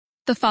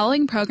The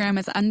following program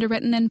is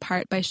underwritten in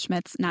part by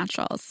Schmidt's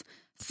Naturals.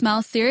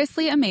 Smell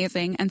seriously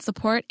amazing and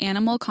support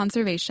animal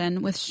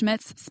conservation with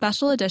Schmidt's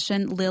Special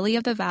Edition Lily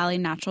of the Valley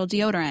Natural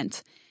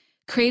Deodorant.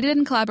 Created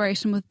in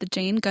collaboration with the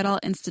Jane Goodall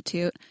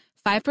Institute,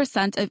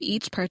 5% of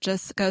each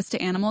purchase goes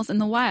to animals in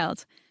the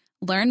wild.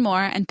 Learn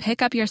more and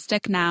pick up your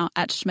stick now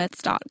at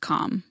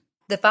schmitz.com.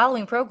 The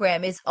following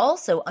program is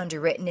also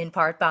underwritten in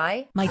part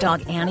by... My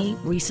dog Annie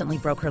recently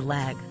broke her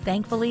leg.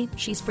 Thankfully,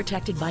 she's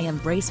protected by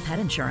Embrace Pet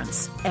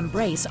Insurance.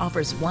 Embrace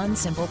offers one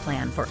simple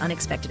plan for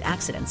unexpected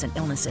accidents and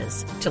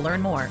illnesses. To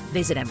learn more,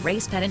 visit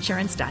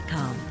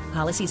embracepetinsurance.com.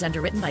 Policies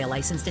underwritten by a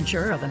licensed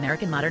insurer of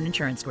American Modern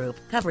Insurance Group.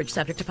 Coverage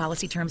subject to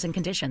policy terms and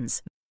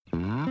conditions.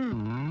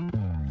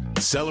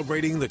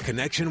 Celebrating the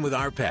connection with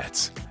our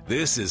pets.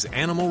 This is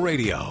Animal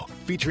Radio,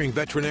 featuring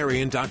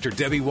veterinarian Dr.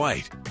 Debbie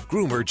White,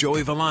 groomer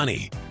Joey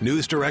Villani,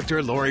 news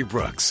director Lori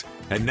Brooks.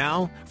 And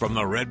now, from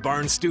the Red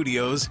Barn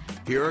Studios,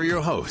 here are your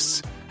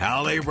hosts,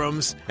 Hal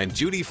Abrams and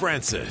Judy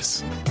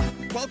Francis.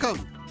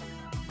 Welcome.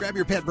 Grab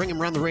your pet, bring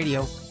him around the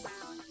radio.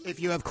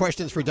 If you have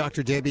questions for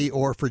Dr. Debbie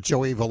or for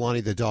Joey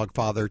Villani, the dog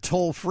father,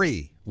 toll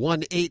free,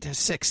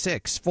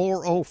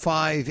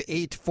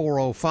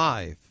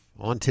 1-866-405-8405.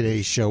 On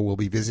today's show, we'll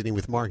be visiting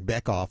with Marc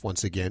Bekoff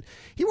once again.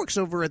 He works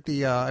over at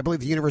the, I believe,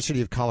 the University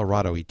of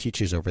Colorado. He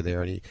teaches over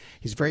there, and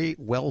he's very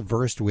well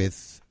versed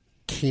with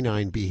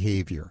canine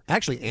behavior,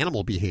 actually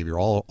animal behavior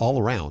all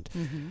around.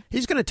 Mm-hmm.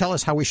 He's going to tell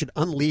us how we should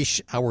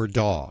unleash our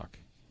dog.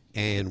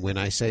 And when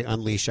I say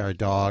unleash our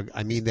dog,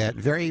 I mean that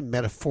very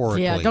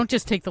metaphorically. Yeah, don't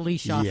just take the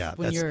leash off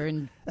when you're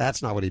in.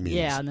 That's not what he means.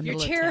 Yeah, in the you're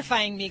middle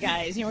terrifying me,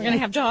 guys. We're going to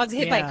have dogs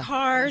hit by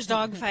cars,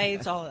 dog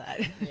fights, all of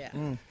that. Yeah.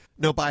 Mm.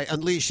 No, by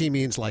unleash, he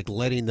means like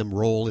letting them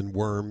roll in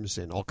worms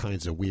and all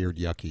kinds of weird,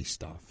 yucky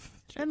stuff.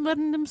 And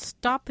letting them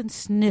stop and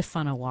sniff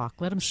on a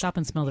walk. Let them stop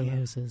and smell the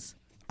roses.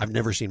 I've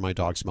never seen my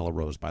dog smell a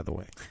rose, by the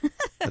way.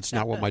 That's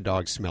not what my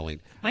dog's smelling.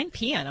 Mine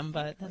pee on him,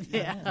 but that's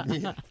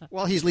yeah.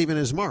 Well, he's leaving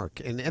his mark,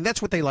 and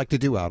that's what they like to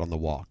do out on the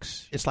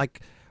walks. It's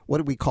like, what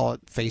do we call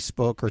it,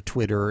 Facebook or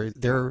Twitter?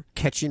 They're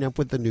catching up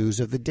with the news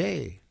of the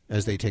day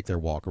as they take their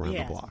walk around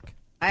the block.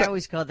 I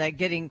always call that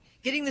getting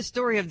the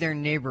story of their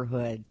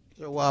neighborhood.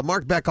 So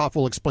Marc Bekoff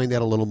will explain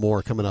that a little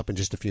more coming up in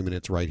just a few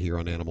minutes right here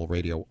on Animal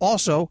Radio.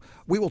 Also,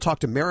 we will talk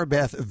to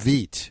Merebeth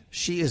Veit.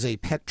 She is a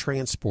pet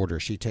transporter.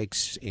 She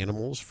takes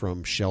animals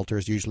from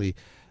shelters, usually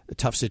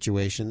tough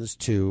situations,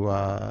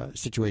 to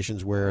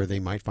situations where they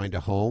might find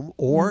a home,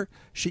 or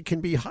she can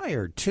be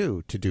hired,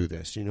 too, to do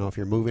this. You know, if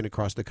you're moving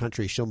across the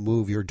country, she'll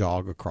move your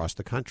dog across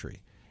the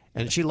country.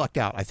 And she lucked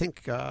out. I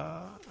think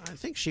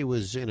she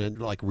was in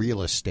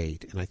real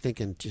estate, and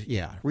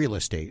real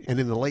estate. And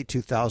in the late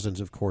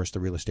 2000s, of course, the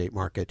real estate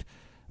market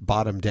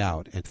bottomed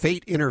out, and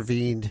fate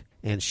intervened,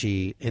 and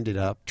she ended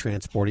up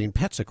transporting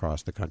pets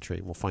across the country.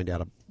 We'll find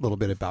out a little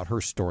bit about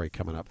her story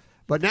coming up.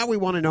 But now we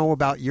want to know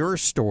about your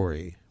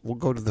story. We'll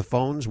go to the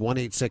phones,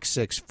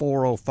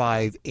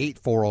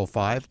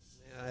 1-866-405-8405.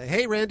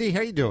 Hey, Randy, how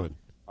you doing?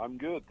 I'm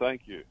good,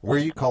 thank you. Where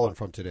are you calling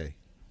from today?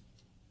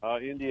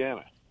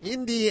 Indiana.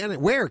 Indiana.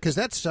 Where? Because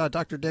that's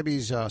Dr.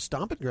 Debbie's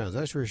stomping grounds.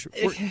 That's where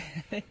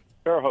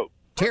Terre Haute.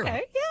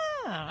 Okay,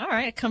 yeah. All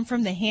right. I come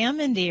from the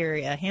Hammond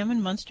area,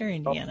 Hammond, Munster,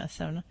 Indiana.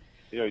 So,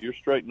 yeah, you're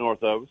straight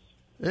north of us.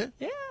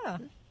 Yeah.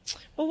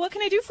 Well, what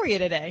can I do for you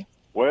today?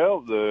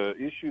 Well, the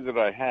issue that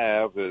I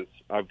have is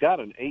I've got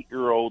an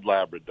 8-year-old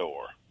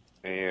Labrador,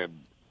 and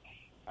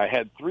I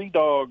had 3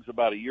 dogs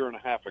about a year and a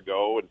half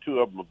ago, and 2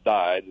 of them have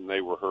died, and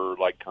they were her,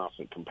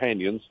 constant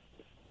companions.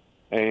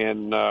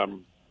 And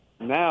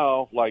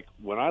now,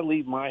 when I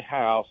leave my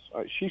house,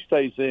 she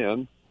stays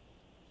in,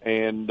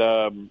 and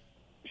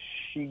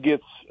she'll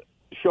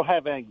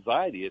have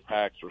anxiety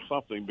attacks or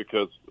something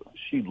because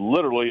she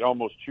literally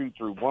almost chewed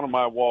through one of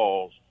my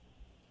walls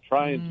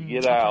trying to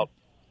get out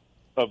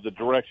of the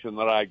direction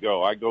that I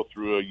go. I go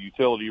through a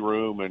utility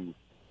room, and,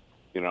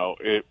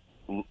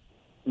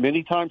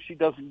 many times she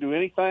doesn't do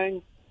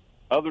anything.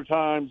 Other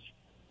times,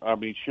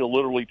 she'll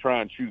literally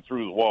try and chew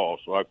through the wall.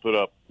 So I put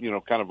up,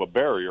 kind of a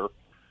barrier.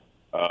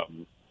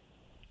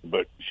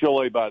 But she'll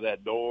lay by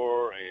that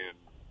door, and,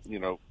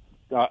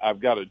 I've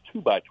got a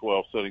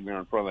 2x12 sitting there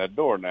in front of that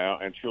door now,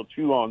 and she'll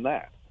chew on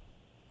that.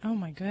 Oh,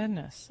 my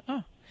goodness.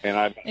 Oh. And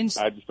I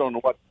just don't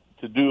know what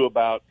to do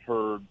about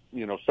her,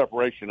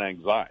 separation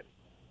anxiety.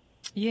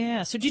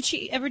 Yeah. So did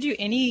she ever do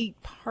any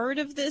part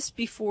of this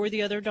before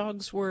the other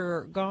dogs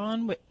were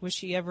gone? Was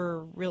she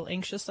ever real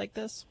anxious like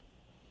this?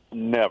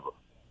 Never.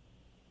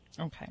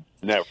 Okay.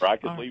 Never. I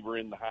could leave her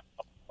in the house.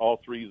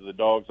 All 3 of the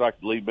dogs, I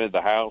could leave them in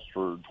the house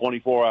for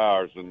 24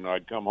 hours, and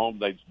I'd come home,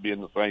 they'd be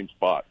in the same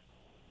spot.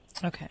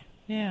 Okay.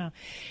 Yeah.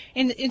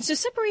 And so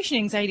separation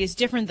anxiety is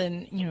different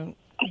than,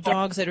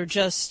 dogs that are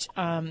just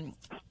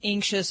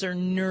anxious or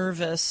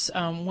nervous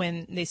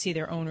when they see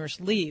their owners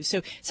leave.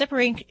 So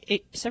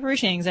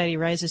separation anxiety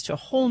rises to a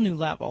whole new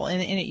level,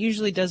 and it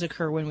usually does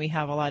occur when we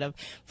have a lot of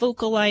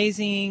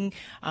vocalizing,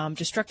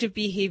 destructive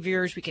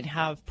behaviors. We can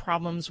have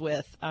problems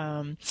with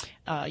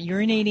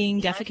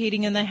urinating,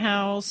 defecating in the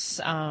house.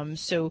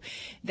 So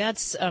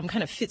that's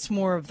kind of fits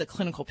more of the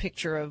clinical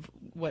picture of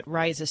what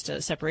rises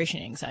to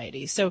separation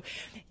anxiety. So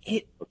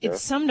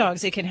it's some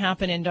dogs, it can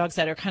happen in dogs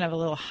that are kind of a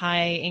little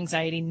high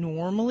anxiety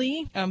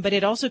normally, but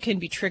it also can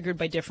be triggered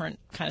by different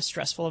kind of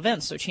stressful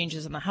events. So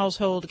changes in the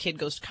household, a kid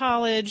goes to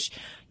college,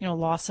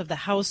 loss of the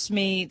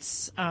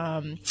housemates.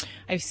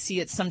 I see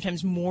it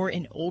sometimes more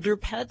in older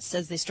pets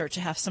as they start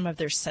to have some of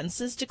their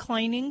senses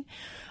declining.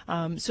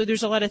 So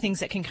there's a lot of things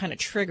that can kind of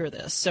trigger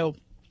this. So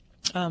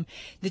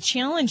the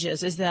challenge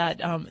is that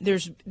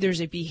there's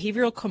a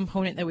behavioral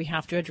component that we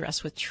have to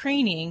address with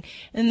training,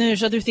 and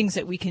there's other things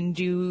that we can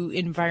do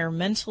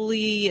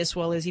environmentally as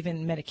well as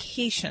even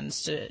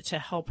medications to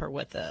help her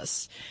with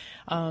this.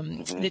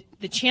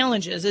 The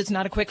challenge is it's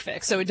not a quick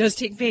fix, so it does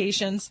take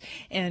patience,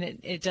 and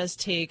it does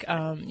take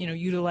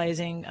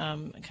utilizing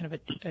kind of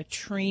a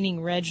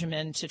training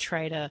regimen to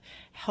try to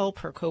help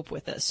her cope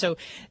with this. So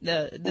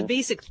the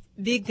basic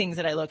big things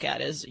that I look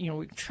at is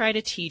we try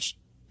to teach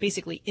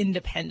basically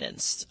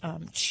independence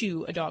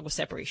to a dog with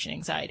separation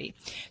anxiety.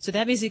 So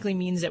that basically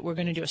means that we're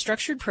going to do a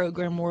structured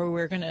program where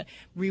we're going to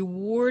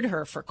reward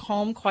her for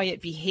calm,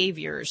 quiet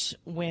behaviors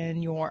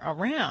when you're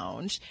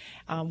around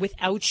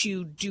without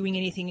you doing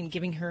anything and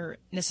giving her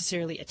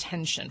necessarily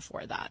attention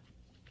for that.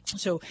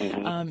 So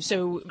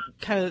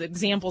kind of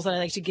examples that I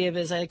like to give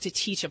is I like to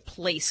teach a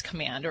place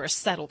command or a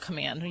settle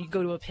command. When you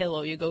go to a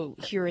pillow, you go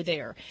here or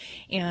there,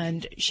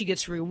 and she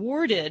gets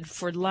rewarded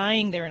for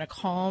lying there in a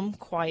calm,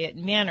 quiet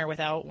manner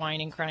without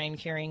whining, crying,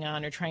 carrying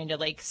on, or trying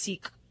to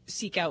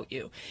seek out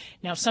you.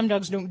 Now, some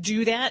dogs don't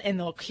do that and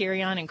they'll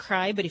carry on and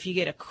cry, but if you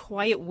get a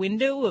quiet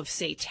window of,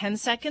 say, 10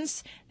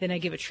 seconds, then I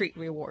give a treat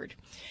reward.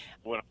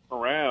 When I'm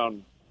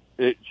around,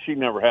 she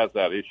never has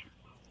that issue.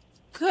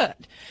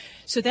 Good.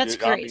 So that's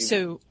great.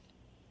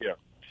 Yeah,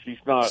 she's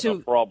not a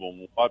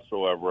problem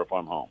whatsoever if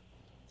I'm home.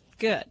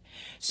 Good.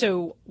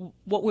 So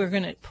what we're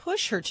going to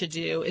push her to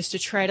do is to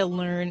try to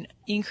learn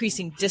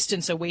increasing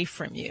distance away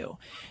from you.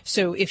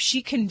 So if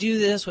she can do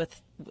this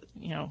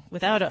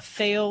without a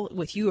fail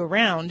with you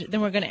around,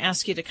 then we're going to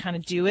ask you to kind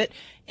of do it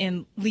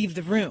and leave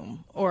the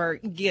room or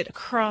get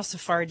across a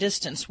far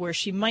distance where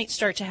she might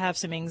start to have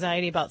some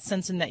anxiety about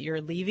sensing that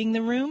you're leaving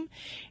the room.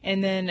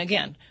 And then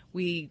again,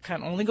 we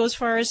kind of only go as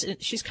far as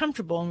she's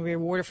comfortable, and we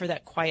reward her for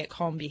that quiet,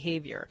 calm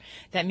behavior.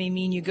 That may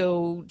mean you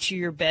go to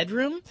your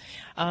bedroom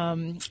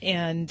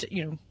and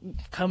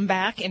come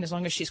back, and as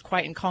long as she's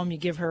quiet and calm, you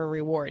give her a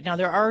reward. Now,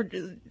 there are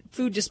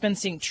food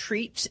dispensing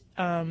treat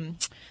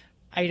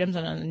items,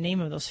 and the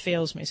name of those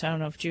fails me, so I don't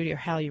know if Judy or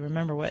Hal, you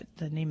remember what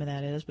the name of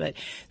that is, but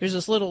there's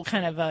this little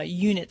kind of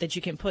unit that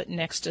you can put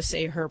next to,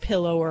 say, her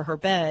pillow or her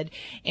bed,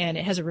 and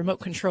it has a remote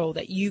control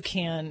that you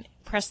can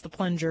press the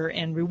plunger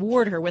and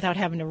reward her without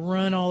having to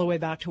run all the way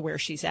back to where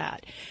she's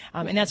at.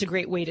 And that's a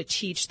great way to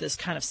teach this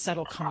kind of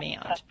settle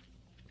command.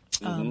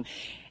 And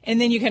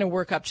then you kind of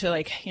work up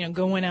to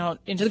going out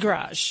into the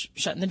garage,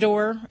 shutting the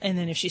door, and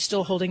then if she's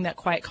still holding that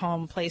quiet,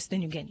 calm place,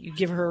 then you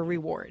give her a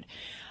reward.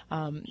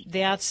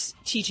 That's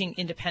teaching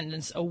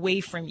independence away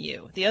from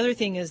you. The other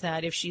thing is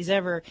that if she's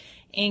ever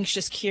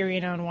anxious,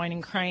 carrying on,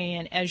 whining, crying,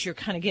 and as you're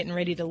kind of getting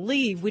ready to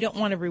leave, we don't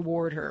want to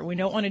reward her. We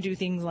don't want to do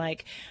things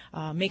like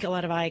make a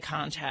lot of eye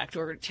contact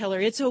or tell her,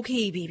 it's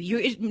okay,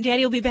 baby.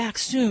 Daddy will be back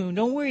soon.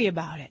 Don't worry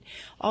about it.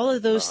 All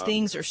of those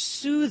things are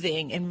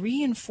soothing and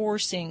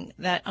reinforcing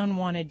that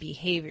unwanted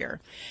behavior.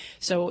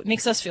 So it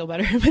makes us feel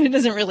better, but it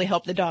doesn't really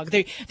help the dog.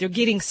 They're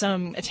getting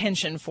some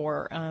attention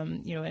for,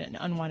 an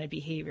unwanted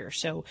behavior.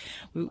 So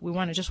we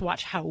want to just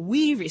watch how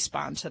we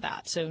respond to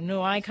that. So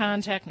no eye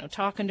contact, no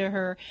talking to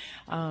her,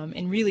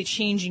 and really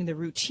changing the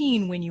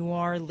routine when you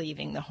are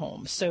leaving the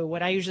home. So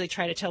what I usually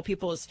try to tell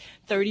people is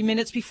 30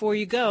 minutes before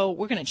you go,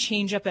 we're going to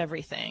change up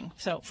everything.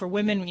 So for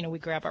women, we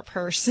grab our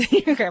purse,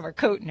 grab our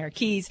coat and our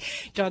keys.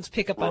 Dogs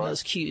pick up on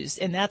those cues,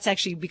 and that's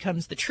actually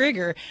becomes the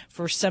trigger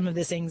for some of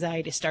this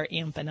anxiety to start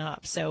amping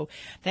up. So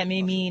that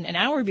may mean an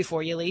hour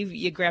before you leave,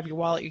 you grab your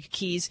wallet, your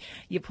keys,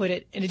 you put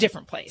it in a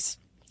different place.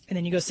 And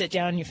then you go sit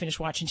down and you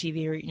finish watching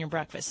TV or eating your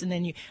breakfast. And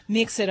then you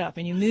mix it up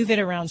and you move it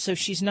around so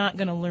she's not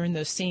going to learn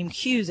those same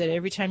cues at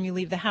every time you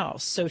leave the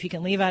house. So if you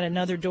can leave out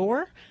another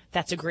door,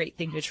 that's a great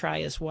thing to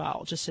try as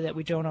well, just so that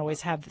we don't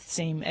always have the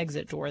same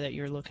exit door that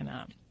you're looking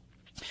at.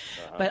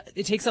 But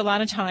it takes a lot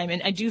of time,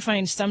 and I do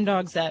find some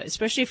dogs that,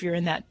 especially if you're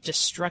in that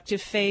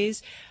destructive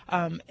phase,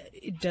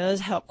 it does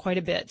help quite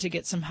a bit to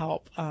get some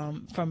help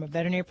from a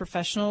veterinary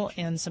professional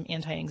and some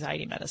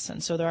anti-anxiety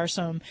medicine. So there are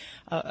some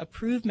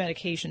approved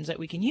medications that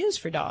we can use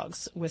for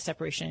dogs with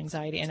separation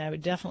anxiety, and I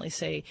would definitely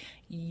say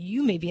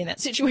you may be in that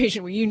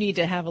situation where you need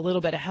to have a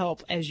little bit of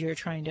help as you're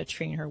trying to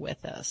train her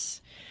with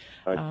this.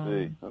 I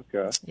see.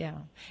 Okay. Yeah.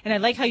 And I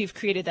like how you've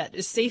created that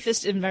the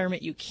safest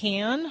environment you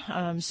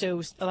can.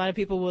 So a lot of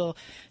people will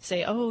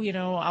say,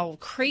 I'll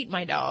crate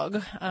my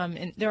dog.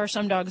 And there are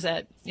some dogs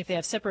that if they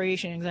have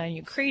separation anxiety and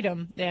you crate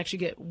them, they actually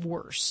get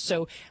worse.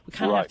 So we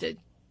kind of have to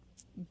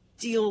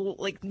deal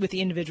with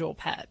the individual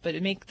pet, but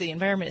make the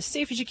environment as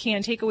safe as you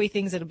can, take away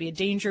things that'll be a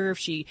danger if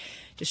she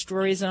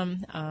destroys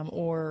them,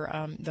 or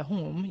the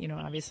home,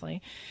 obviously.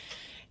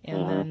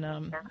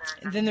 And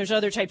then there's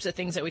other types of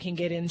things that we can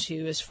get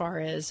into as far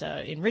as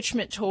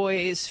enrichment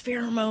toys,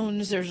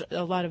 pheromones. There's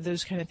a lot of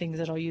those kind of things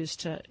that I'll use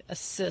to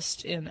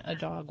assist in a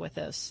dog with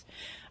this.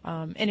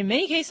 And in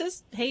many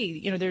cases, hey,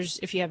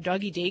 if you have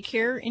doggy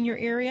daycare in your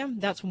area,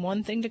 that's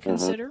one thing to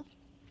consider.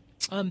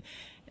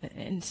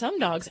 And some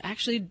dogs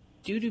actually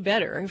do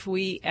better if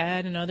we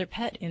add another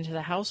pet into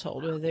the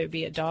household, whether it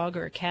be a dog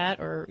or a cat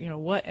or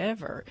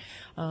whatever.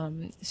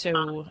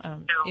 So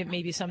it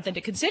may be something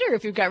to consider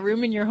if you've got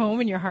room in your home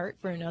and your heart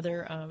for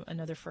another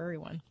furry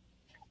one.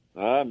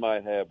 I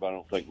might have, but I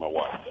don't think my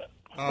wife does.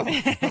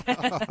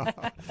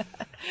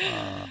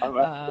 I'm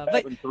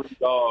having 3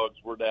 dogs.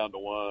 We're down to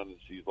 1, and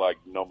she's like,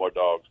 "No more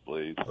dogs,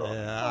 please." So.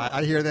 Yeah,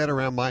 I hear that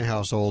around my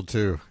household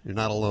too. You're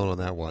not alone on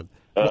that one.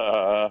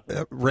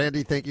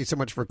 Randy, thank you so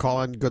much for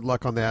calling. Good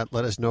luck on that.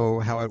 Let us know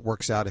how it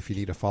works out. If you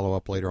need a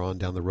follow-up later on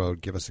down the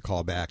road, give us a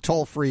call back.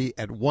 Toll free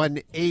at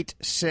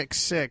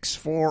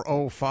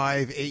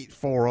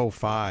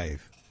 1-866-405-8405.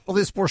 Well,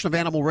 this portion of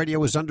Animal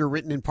Radio is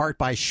underwritten in part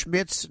by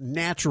Schmidt's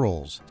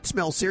Naturals.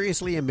 Smell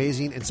seriously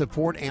amazing and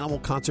support animal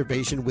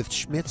conservation with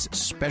Schmidt's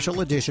Special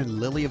Edition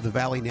Lily of the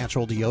Valley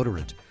Natural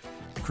Deodorant.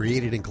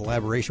 Created in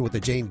collaboration with the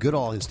Jane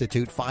Goodall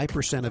Institute,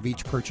 5% of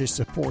each purchase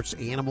supports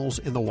animals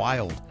in the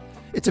wild.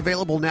 It's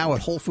available now at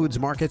Whole Foods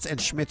Markets and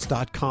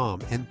Schmitz.com.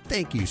 And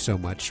thank you so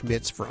much,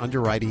 Schmitz, for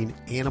underwriting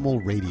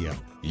Animal Radio.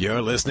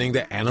 You're listening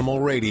to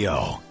Animal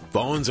Radio.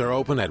 Phones are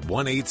open at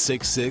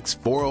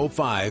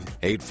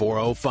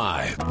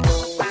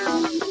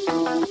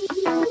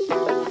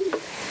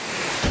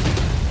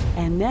 1-866-405-8405.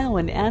 And now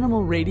an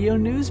Animal Radio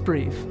news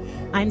brief.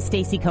 I'm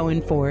Stacey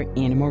Cohen for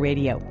Animal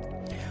Radio.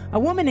 A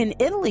woman in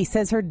Italy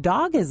says her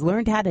dog has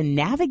learned how to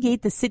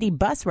navigate the city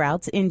bus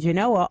routes in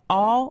Genoa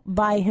all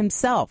by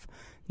himself.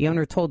 The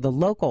owner told The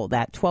Local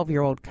that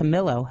 12-year-old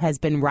Camillo has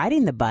been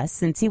riding the bus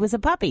since he was a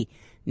puppy.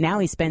 Now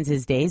he spends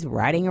his days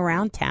riding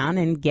around town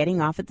and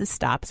getting off at the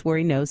stops where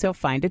he knows he'll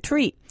find a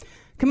treat.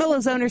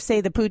 Camillo's owners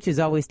say the pooch is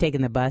always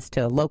taking the bus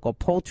to a local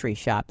poultry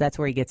shop. That's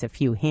where he gets a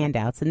few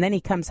handouts, and then he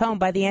comes home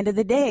by the end of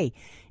the day.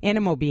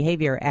 Animal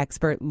behavior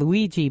expert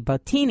Luigi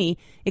Bottini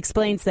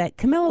explains that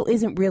Camillo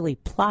isn't really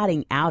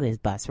plotting out his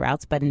bus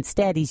routes, but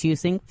instead he's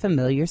using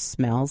familiar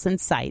smells and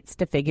sights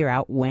to figure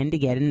out when to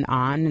get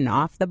on and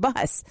off the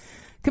bus.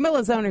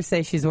 Camillo's owner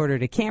says she's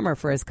ordered a camera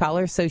for his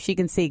collar so she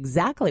can see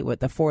exactly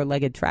what the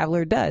four-legged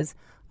traveler does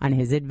on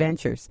his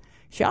adventures.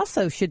 She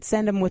also should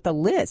send him with a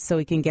list so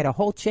he can get a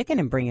whole chicken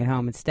and bring it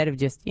home instead of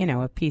just,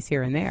 a piece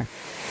here and there.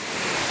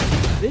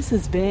 This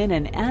has been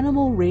an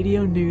Animal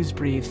Radio news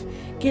brief.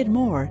 Get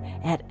more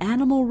at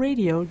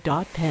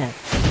animalradio.pet.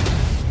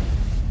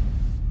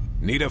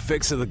 Need a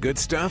fix of the good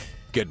stuff?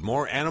 Get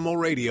more Animal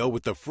Radio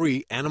with the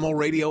free Animal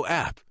Radio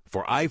app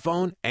for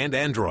iPhone and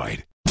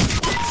Android.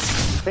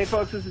 Hey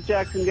folks, this is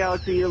Jackson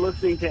Galaxy. You're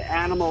listening to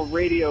Animal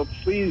Radio.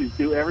 Please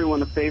do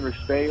everyone a favor,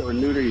 spay or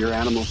neuter your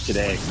animals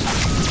today.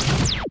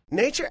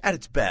 Nature at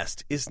its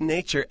best is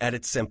nature at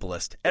its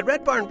simplest. At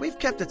Red Barn, we've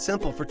kept it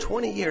simple for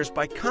 20 years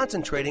by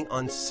concentrating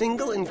on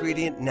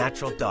single-ingredient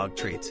natural dog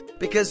treats.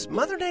 Because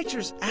Mother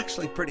Nature's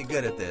actually pretty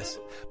good at this.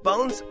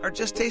 Bones are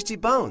just tasty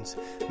bones.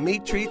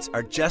 Meat treats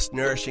are just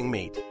nourishing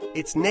meat.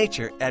 It's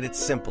nature at its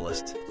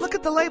simplest. Look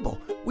at the label.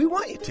 We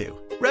want you to.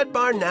 Red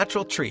Barn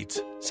Natural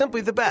Treats.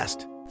 Simply the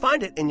best.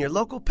 Find it in your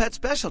local pet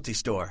specialty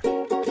store.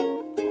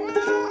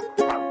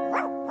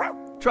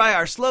 Try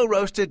our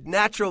slow-roasted,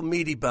 natural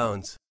meaty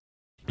bones.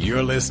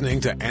 You're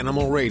listening to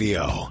Animal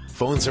Radio.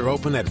 Phones are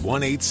open at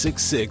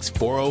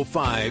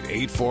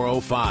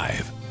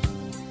 1-866-405-8405.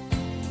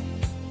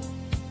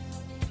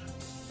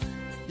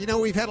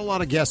 We've had a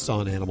lot of guests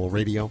on Animal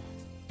Radio,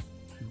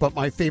 but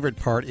my favorite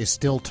part is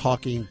still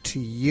talking to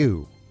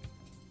you.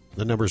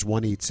 The number's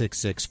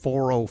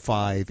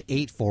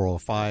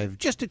 1-866-405-8405.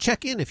 Just to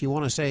check in if you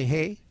want to say,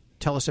 hey,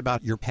 tell us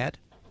about your pet,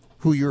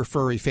 who your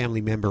furry family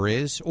member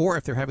is, or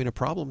if they're having a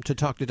problem, to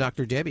talk to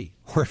Dr. Debbie,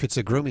 or if it's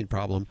a grooming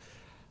problem,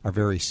 our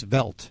very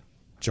svelte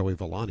Joey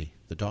Villani,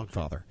 the dog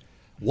father.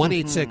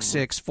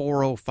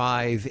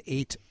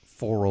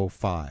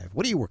 1-866-405-8405.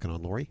 What are you working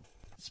on, Lori?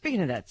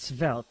 Speaking of that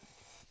svelte,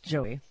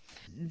 Joey,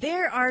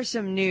 there are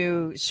some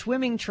new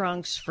swimming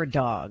trunks for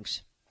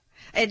dogs.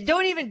 And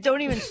don't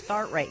even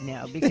start right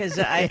now because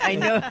I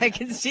know I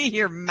can see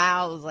your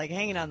mouths like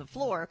hanging on the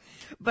floor.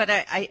 But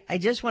I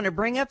just want to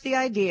bring up the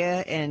idea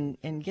and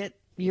get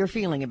your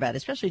feeling about it,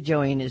 especially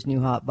Joey and his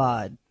new hot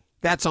bod.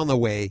 That's on the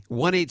way.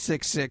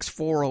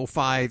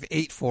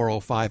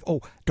 1-866-405-8405. Oh,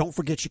 don't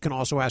forget you can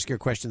also ask your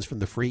questions from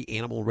the free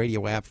Animal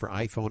Radio app for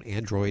iPhone,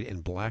 Android,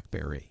 and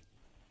BlackBerry.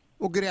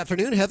 Well, good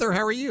afternoon, Heather.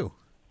 How are you?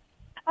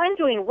 I'm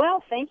doing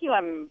well, thank you.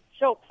 I'm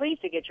so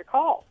pleased to get your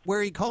call. Where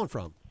are you calling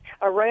from?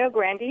 Arroyo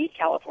Grande,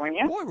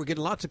 California. Boy, we're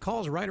getting lots of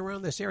calls right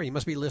around this area. You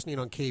must be listening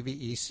on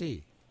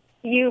KVEC.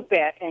 You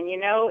bet. And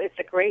it's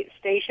a great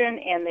station,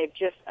 and they've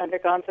just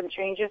undergone some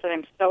changes, and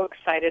I'm so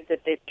excited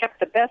that they've kept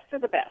the best of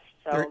the best.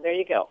 So there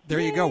you go. There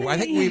you go. I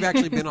think we've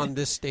actually been on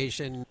this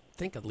station,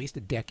 at least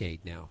a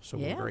decade now. So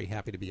we're very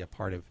happy to be a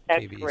part of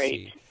KVEC.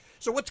 Great.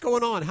 So what's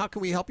going on? How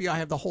can we help you? I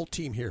have the whole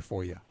team here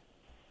for you.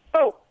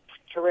 Oh,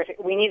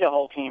 terrific. We need a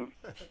whole team.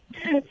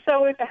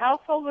 So it's a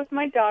household with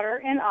my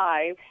daughter and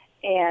I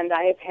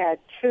have had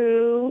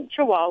 2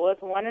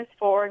 Chihuahuas. One is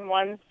 4 and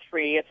one's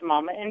 3. It's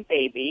mama and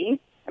baby.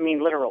 I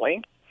mean,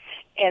 literally.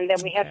 And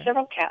then we have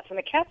several cats, and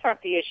the cats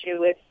aren't the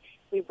issue.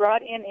 We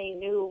brought in a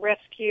new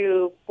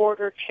rescue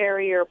border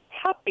terrier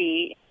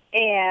puppy,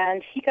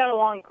 and he got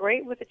along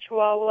great with the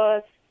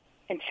Chihuahuas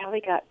until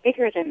he got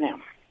bigger than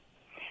them.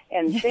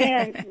 And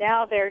then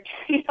now they're,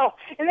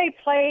 and they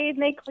played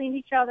and they cleaned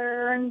each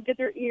other and did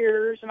their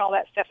ears and all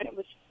that stuff, and it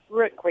was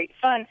great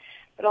fun.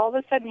 But all of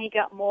a sudden he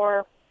got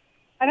more,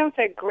 I don't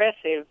say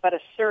aggressive, but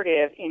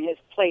assertive in his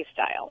play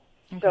style.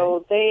 Okay.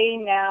 So they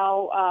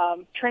now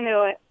turn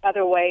the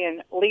other way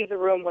and leave the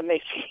room when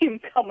they see him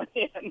coming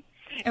in.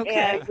 Okay.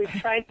 And we've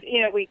tried,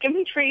 we give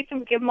him treats and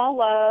we give him all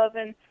love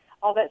and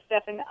all that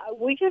stuff. And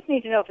we just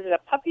need to know if it's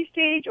a puppy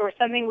stage or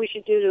something we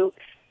should do to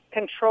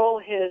control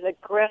his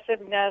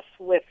aggressiveness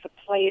with the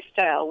play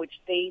style,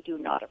 which they do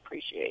not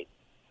appreciate.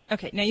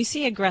 Okay, now you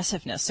see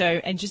aggressiveness,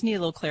 so I just need a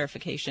little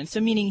clarification.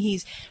 So meaning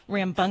he's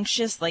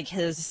rambunctious, like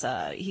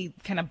he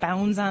kind of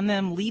bounds on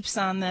them, leaps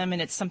on them,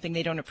 and it's something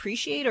they don't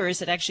appreciate, or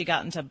is it actually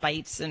gotten to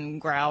bites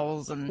and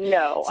growls and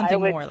something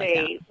more like that?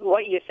 No, I would say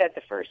what you said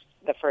the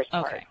first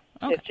part. Okay.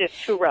 It's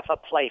just too rough a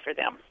play for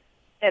them.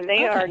 And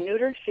they are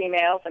neutered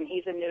females, and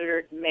he's a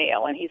neutered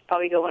male, and he's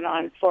probably going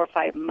on 4 or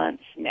 5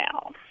 months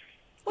now.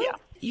 Well, yeah.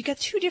 You got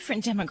 2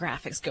 different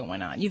demographics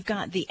going on. You've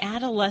got the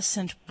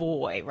adolescent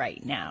boy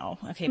right now.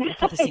 Okay, we'll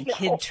put this in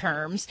kid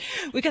terms.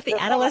 We've got the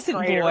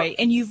adolescent boy,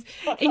 and you've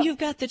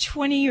got the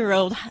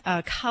 20-year-old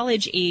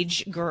college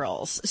age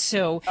girls.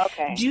 So,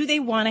 do they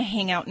want to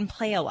hang out and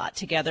play a lot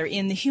together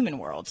in the human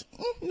world?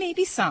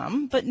 Maybe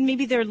some, but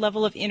maybe their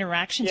level of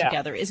interaction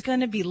together is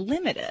going to be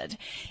limited,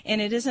 and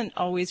it isn't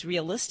always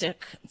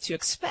realistic to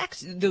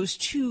expect those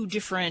 2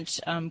 different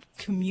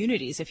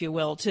communities, if you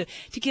will, to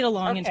get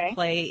along and to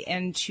play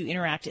and to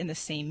interact in the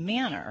same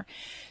manner.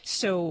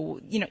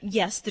 So,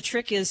 yes, the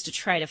trick is to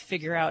try to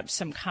figure out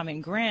some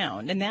common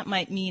ground, and that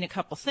might mean a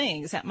couple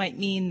things. That might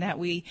mean that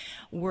we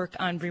work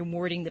on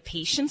rewarding the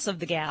patience of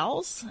the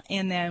gals,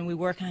 and then we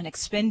work on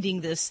expending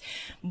this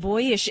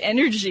boyish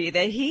energy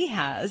that he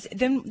has.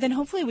 Then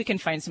hopefully we can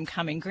find some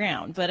common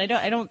ground. But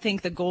I don't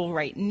think the goal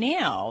right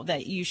now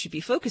that you should be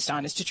focused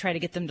on is to try to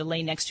get them to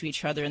lay next to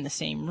each other in the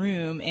same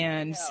room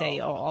and say,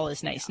 oh, all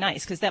is nice,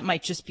 because that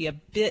might just be a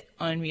bit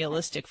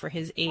unrealistic for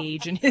his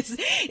age and his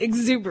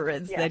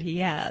exuberance that he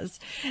has.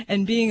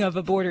 And being of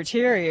a border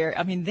terrier,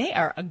 I mean, they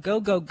are a go,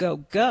 go, go,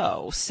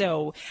 go.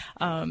 So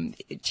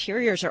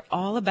terriers are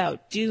all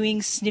about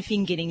doing,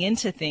 sniffing, getting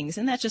into things,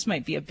 and that just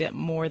might be a bit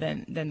more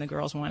than the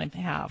girls want to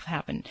have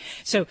happen.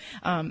 So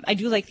I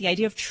do like the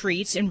idea of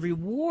treats and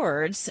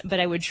rewards, but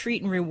I would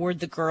treat and reward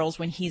the girls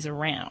when he's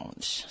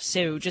around.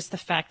 So just the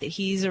fact that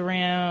he's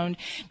around,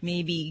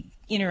 maybe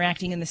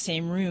interacting in the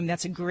same room,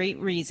 that's a great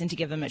reason to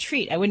give them a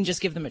treat. I wouldn't just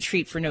give them a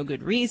treat for no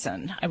good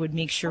reason. I would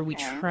make sure we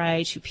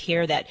try to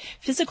pair that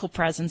physical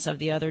presence of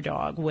the other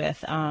dog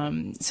with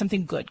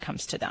something good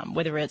comes to them,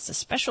 whether it's a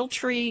special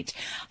treat,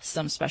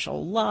 some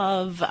special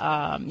love,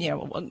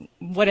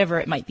 whatever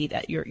it might be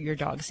that your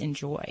dogs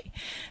enjoy.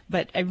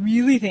 But I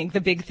really think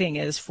the big thing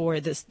is for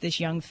this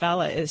young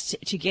fella is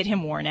to get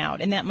him worn out,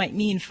 and that might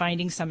mean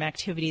finding some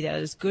activity that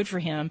is good for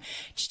him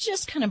to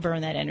just kind of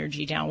burn that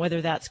energy down,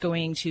 whether that's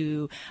going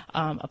to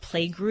a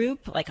play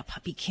group, like a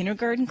puppy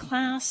kindergarten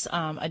class,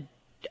 a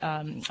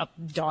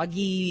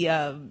doggy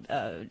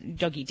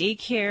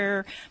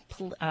daycare.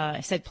 I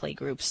said play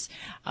groups.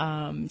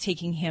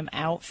 Taking him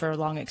out for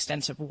long,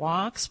 extensive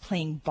walks,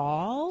 playing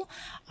ball.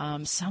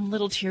 Some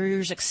little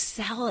terriers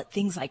excel at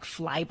things like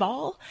fly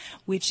ball,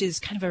 which is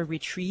kind of a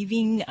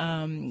retrieving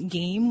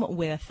game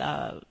with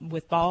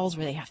balls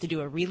where they have to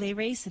do a relay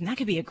race, and that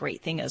could be a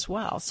great thing as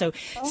well. So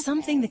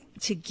something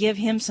to give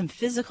him some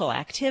physical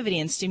activity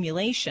and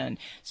stimulation,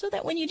 so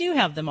that when you do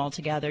have them all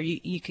together,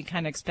 you can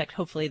kind of expect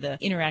hopefully the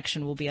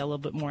interaction will be a little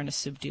bit more on a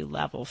subdued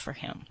level for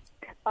him.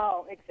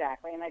 Oh,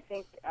 exactly. And I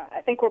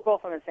think we're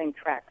both on the same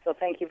track. So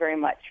thank you very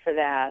much for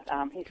that.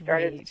 He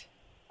started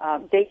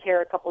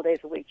daycare a couple of days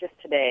a week just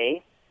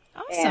today.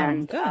 Awesome.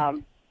 And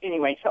good.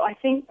 Anyway, so I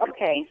think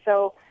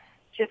so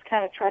just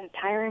kind of try to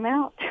tire him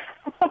out.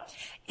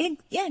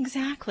 Yeah,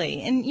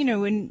 exactly. And,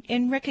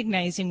 and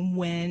recognizing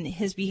when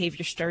his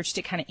behavior starts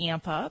to kind of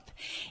amp up.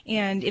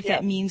 And if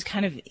that means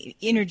kind of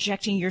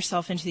interjecting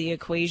yourself into the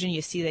equation,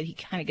 you see that he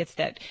kind of gets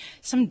that.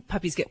 Some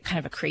puppies get kind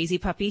of a crazy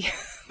puppy,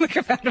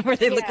 where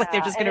they look like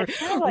they're just going to.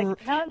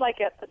 Kind of like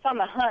it's on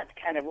the hunt,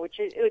 kind of, which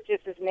is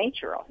just is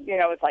natural.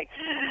 It's like,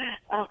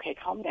 okay,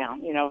 calm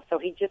down. So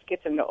he just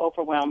gets him to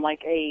overwhelm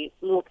like a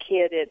little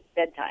kid at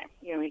bedtime.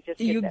 He just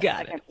gets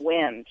that second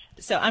wind.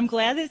 So I'm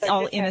glad that it's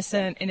all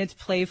innocent and it's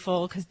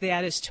playful, because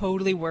that is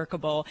totally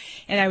workable.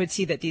 And I would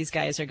see that these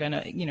guys are going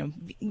to,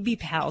 be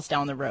pals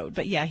down the road.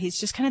 But yeah, he's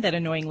just kind of that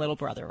annoying little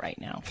brother right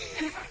now.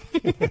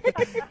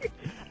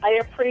 I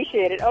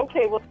appreciate it.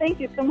 Okay, well, thank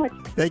you so much.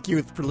 Thank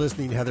you for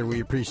listening, Heather. We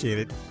appreciate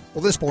it.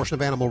 Well, this portion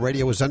of Animal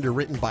Radio is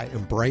underwritten by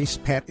Embrace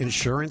Pet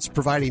Insurance,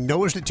 providing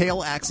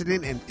nose-to-tail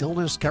accident and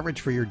illness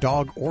coverage for your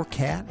dog or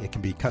cat. It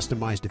can be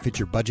customized to fit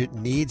your budget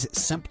and needs.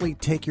 Simply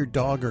take your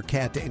dog or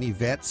cat to any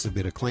vet,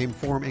 submit a claim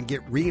form, and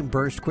get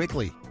reimbursed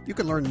quickly. You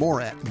can learn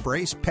more at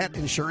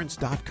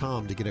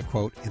embracepetinsurance.com to get a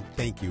quote. And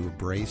thank you,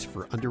 Embrace,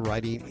 for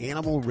underwriting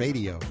Animal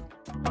Radio.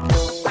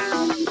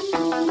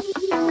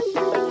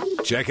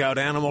 Check out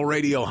Animal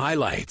Radio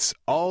highlights,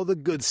 all the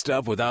good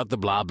stuff without the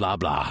blah, blah,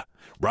 blah.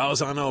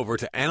 Browse on over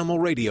to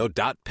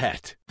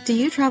animalradio.pet. Do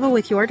you travel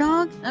with your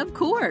dog? Of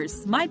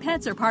course. My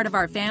pets are part of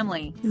our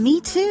family. Me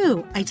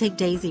too. I take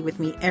Daisy with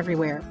me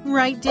everywhere.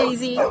 Right,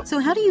 Daisy? So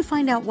how do you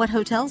find out what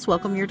hotels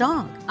welcome your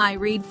dog? I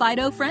read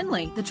Fido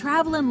Friendly, the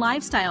travel and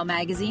lifestyle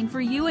magazine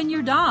for you and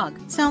your dog.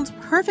 Sounds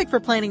perfect for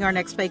planning our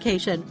next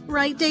vacation.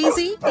 Right,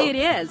 Daisy? It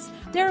is.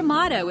 Their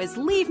motto is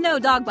leave no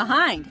dog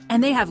behind,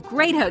 and they have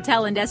great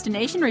hotel and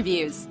destination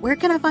reviews. Where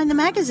can I find the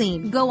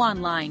magazine? Go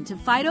online to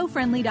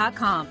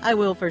FidoFriendly.com. I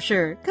will for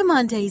sure. Come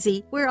on,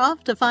 Daisy. We're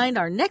off to find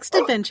our next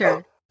adventure.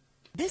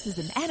 This is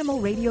an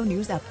Animal Radio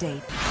News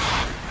Update.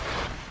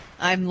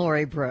 I'm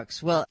Lori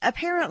Brooks. Well,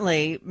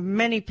 apparently,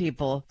 many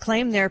people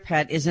claim their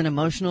pet is an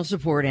emotional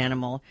support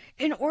animal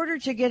in order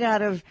to get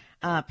out of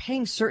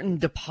paying certain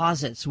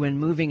deposits when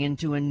moving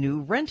into a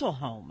new rental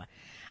home.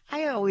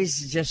 I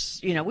always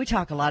just, we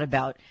talk a lot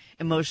about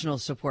emotional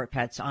support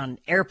pets on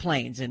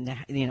airplanes and,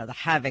 the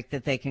havoc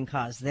that they can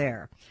cause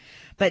there.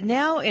 But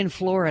now in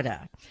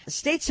Florida,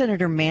 State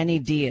Senator Manny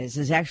Diaz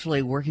is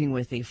actually working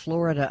with the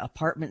Florida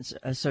Apartments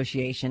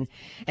Association,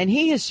 and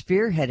he has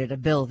spearheaded a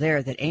bill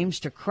there that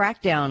aims to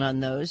crack down on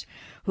those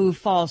who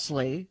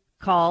falsely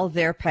call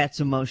their pets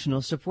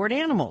emotional support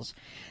animals.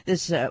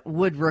 This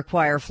would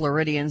require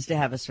Floridians to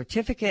have a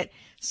certificate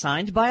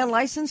signed by a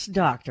licensed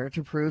doctor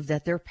to prove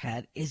that their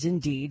pet is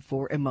indeed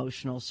for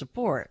emotional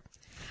support.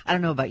 I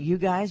don't know about you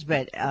guys,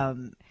 but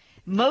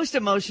most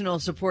emotional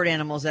support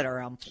animals that are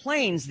on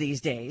planes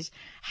these days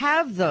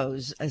have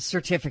those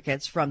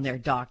certificates from their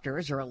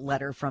doctors or a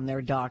letter from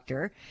their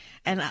doctor.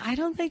 And I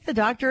don't think the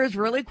doctor is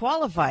really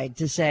qualified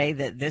to say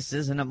that this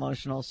is an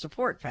emotional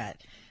support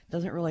pet.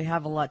 Doesn't really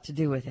have a lot to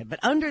do with it. But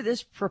under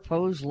this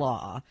proposed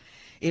law,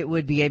 it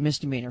would be a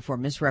misdemeanor for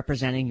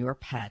misrepresenting your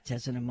pet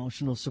as an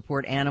emotional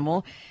support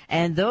animal.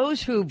 And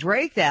those who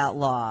break that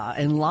law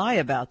and lie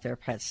about their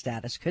pet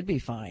status could be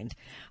fined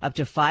up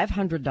to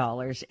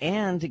 $500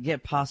 and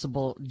get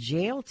possible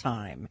jail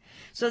time.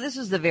 So this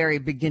is the very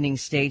beginning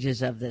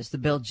stages of this. The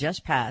bill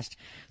just passed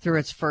through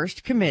its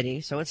first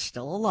committee, so it's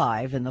still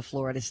alive in the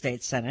Florida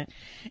State Senate.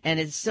 And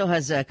it still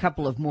has a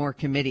couple of more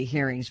committee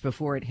hearings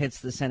before it hits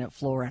the Senate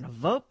floor and a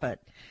vote,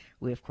 but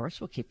we, of course,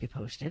 will keep you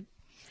posted.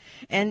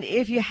 And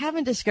if you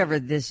haven't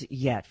discovered this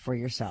yet for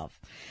yourself,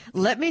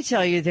 let me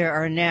tell you, there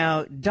are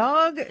now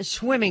dog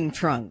swimming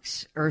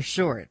trunks or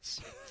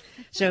shorts.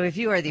 So if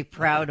you are the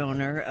proud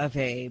owner of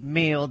a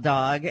male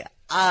dog,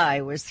 I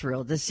was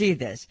thrilled to see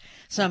this.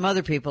 Some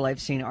other people, I've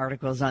seen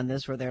articles on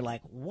this where they're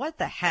like, what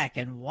the heck?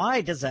 And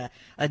why does a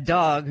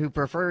dog who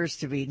prefers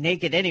to be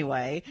naked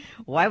anyway,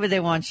 why would they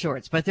want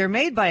shorts? But they're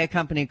made by a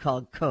company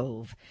called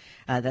Cove.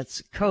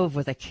 That's Cove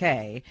with a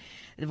K,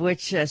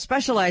 which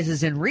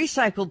specializes in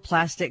recycled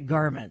plastic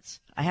garments.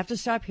 I have to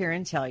stop here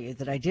and tell you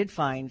that I did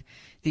find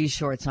these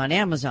shorts on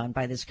Amazon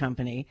by this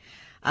company.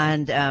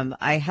 And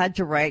I had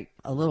to write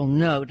a little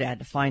note. I had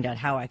to find out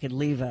how I could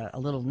leave a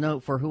little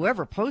note for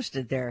whoever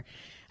posted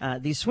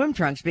these swim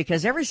trunks,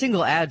 because every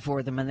single ad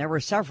for them, and there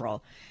were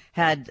several,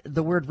 had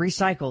the word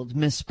recycled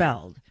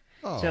misspelled.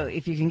 Oh. So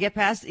if you can get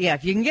past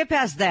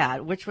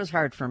that, which was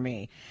hard for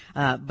me,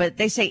 but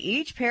they say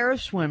each pair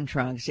of swim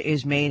trunks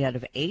is made out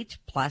of 8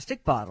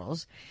 plastic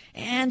bottles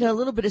and a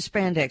little bit of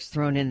spandex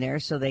thrown in there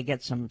so they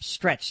get some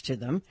stretch to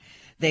them.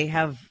 They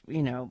have,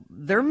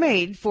 they're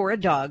made for a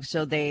dog,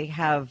 so they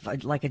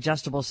have like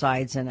adjustable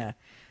sides and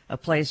a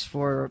place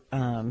for,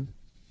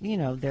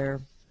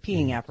 their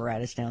peeing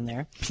apparatus down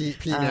there.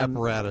 Peeing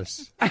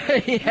apparatus.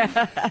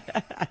 Yeah.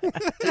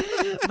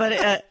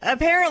 But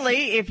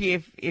apparently,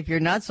 if you're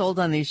not sold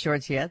on these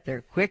shorts yet,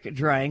 they're quick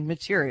drying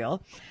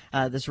material,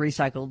 this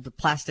recycled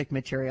plastic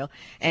material.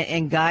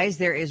 And guys,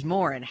 there is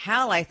more. And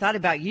Hal, I thought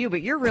about you,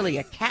 but you're really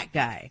a cat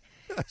guy.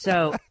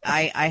 So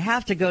I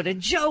have to go to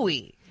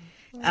Joey.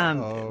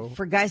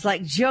 For guys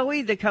like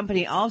Joey, the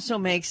company also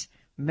makes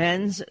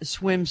men's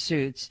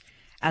swimsuits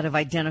out of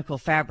identical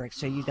fabric,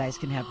 so you guys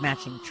can have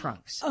matching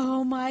trunks.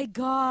 Oh my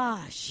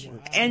gosh!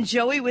 And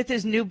Joey with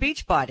his new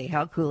beach body.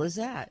 How cool is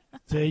that?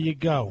 There you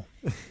go.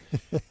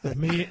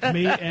 me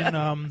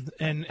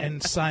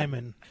and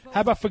Simon.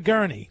 How about for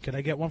Gurney? Can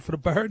I get one for the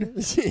bird?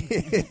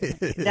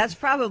 That's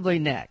probably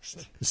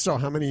next. So,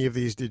 how many of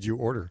these did you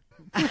order?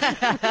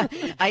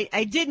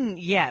 I didn't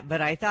yet,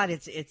 but I thought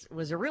it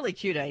was a really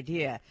cute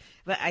idea.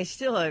 But I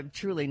still have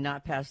truly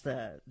not past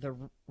the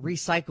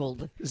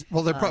recycled.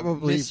 Well, they're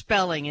probably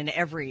misspelling in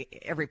every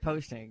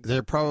posting.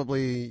 They're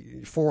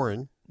probably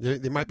foreign.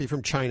 They might be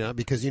from China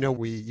because,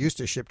 we used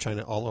to ship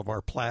China all of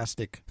our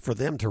plastic for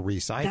them to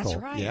recycle. That's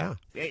right. Yeah.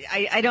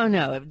 I don't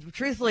know.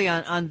 Truthfully,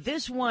 on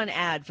this one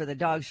ad for the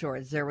dog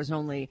shorts, there was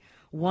only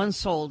one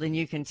sold, and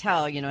you can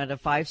tell, at a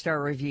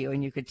 5-star review,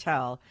 and you could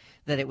tell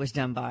that it was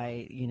done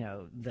by,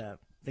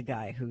 the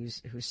guy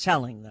who's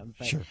selling them.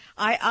 But sure.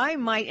 I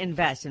might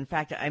invest. In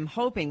fact, I'm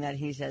hoping that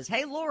he says,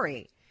 "Hey,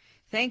 Lori,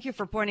 thank you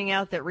for pointing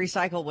out that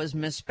recycle was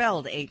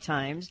misspelled 8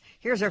 times.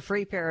 Here's a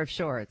free pair of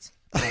shorts."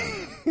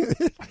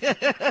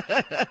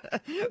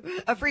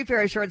 A free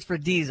pair of shorts for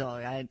Diesel.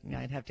 I'd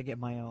have to get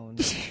my own.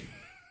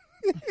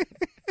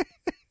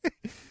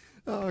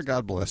 Oh,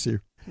 God bless you.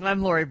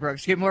 I'm Lori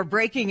Brooks. Get more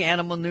breaking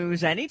animal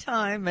news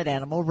anytime at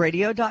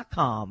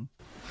animalradio.com.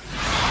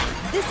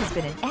 This has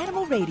been an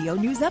Animal Radio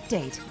News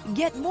Update.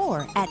 Get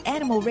more at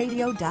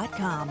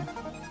animalradio.com.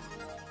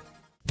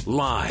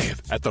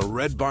 Live at the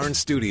Red Barn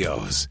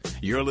Studios,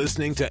 you're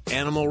listening to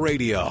Animal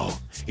Radio.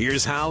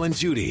 Here's Hal and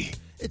Judy.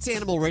 It's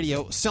Animal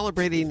Radio,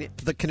 celebrating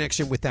the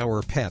connection with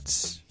our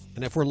pets.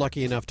 And if we're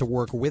lucky enough to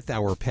work with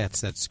our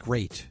pets, that's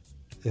great.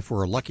 If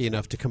we're lucky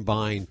enough to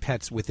combine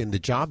pets within the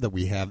job that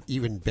we have,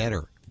 even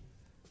better.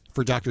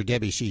 For Dr.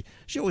 Debbie, she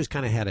always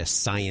kind of had a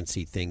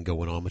science-y thing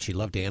going on, but she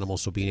loved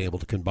animals, so being able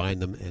to combine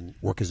them and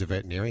work as a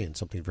veterinarian,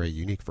 something very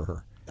unique for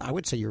her. I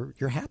would say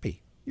you're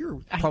happy. You're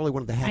probably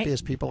one of the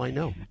happiest people I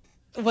know.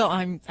 Well,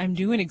 I'm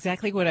doing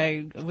exactly what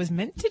I was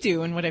meant to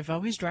do and what I've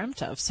always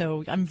dreamt of.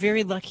 So I'm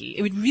very lucky.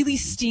 It would really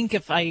stink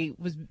if I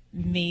was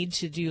made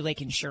to do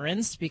like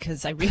insurance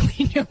because I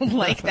really don't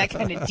like that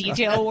kind of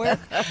detail work.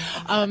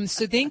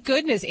 So thank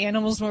goodness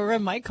animals were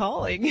my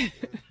calling.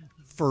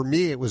 For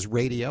me, it was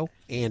radio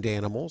and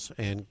animals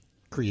and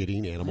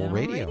creating animal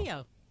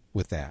radio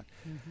with that.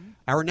 Mm-hmm.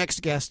 Our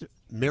next guest,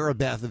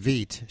 Merebeth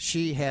Veit,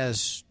 she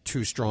has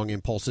 2 strong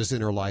impulses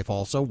in her life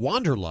also.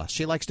 Wanderlust.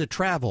 She likes to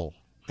travel.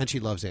 And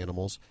she loves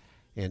animals.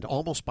 And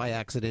almost by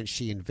accident,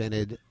 she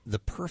invented the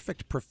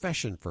perfect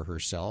profession for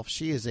herself.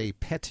 She is a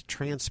pet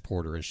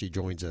transporter, and she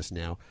joins us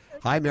now.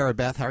 Hi,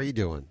 Merebeth. How are you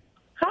doing?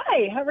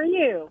 Hi. How are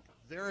you?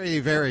 Very,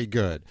 very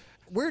good.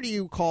 Where do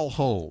you call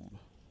home?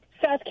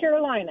 South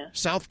Carolina.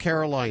 South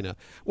Carolina.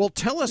 Well,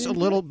 tell us a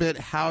little bit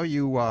how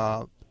you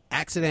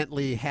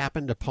accidentally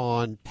happened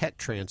upon pet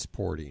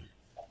transporting.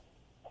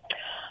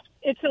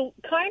 It's a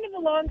kind of a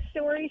long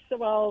story,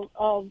 so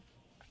I'll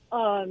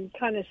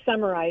kind of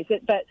summarize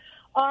it, but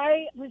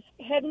I was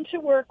heading to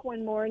work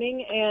one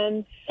morning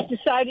and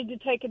decided to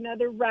take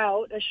another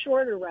route, a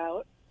shorter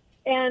route,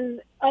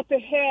 and up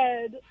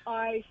ahead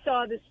I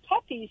saw this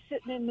puppy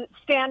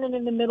standing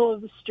in the middle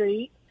of the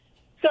street,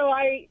 so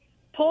I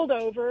pulled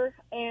over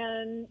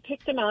and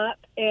picked him up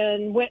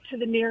and went to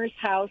the nearest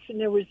house, and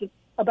there was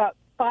about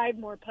 5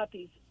 more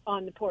puppies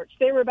on the porch.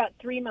 They were about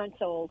 3 months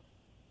old,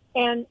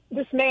 and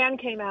this man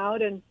came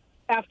out, and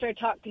after I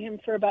talked to him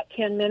for about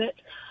 10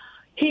 minutes,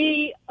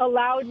 he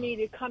allowed me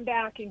to come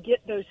back and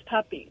get those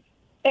puppies.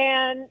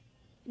 And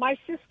my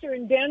sister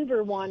in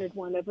Denver wanted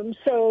one of them.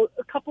 So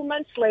a couple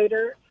months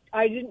later,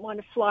 I didn't want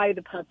to fly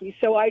the puppy,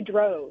 so I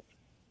drove.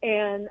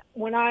 And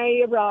when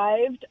I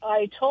arrived,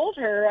 I told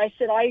her, I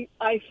said, I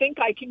think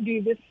I can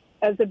do this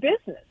as a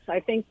business.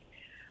 I think,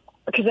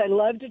 because I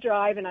love to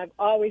drive and I've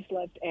always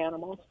loved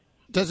animals.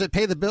 Does it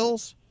pay the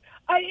bills?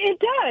 It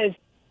does.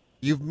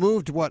 You've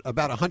moved,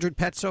 about 100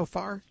 pets so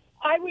far?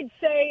 I would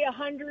say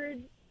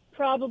 100.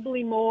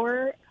 Probably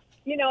more.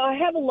 I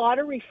have a lot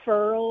of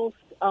referrals.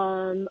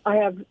 I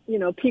have,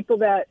 people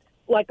that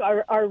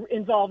are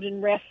involved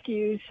in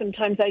rescues.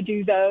 Sometimes I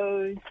do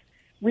those.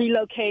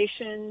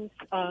 Relocations.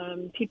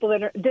 People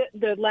that are,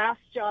 the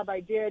last job I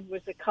did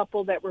was a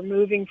couple that were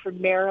moving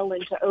from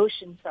Maryland to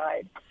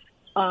Oceanside.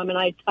 And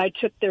I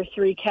took their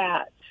 3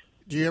 cats.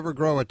 Do you ever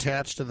grow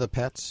attached to the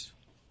pets?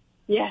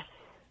 Yes.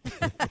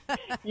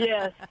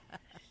 Yes.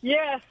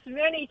 Yes,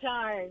 many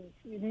times.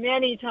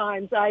 Many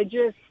times.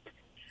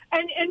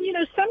 And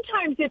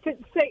sometimes if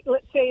it's,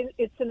 let's say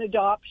it's an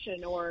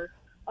adoption or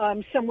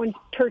someone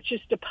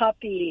purchased a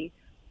puppy,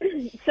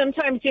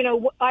 sometimes,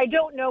 I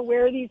don't know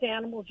where these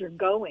animals are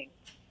going.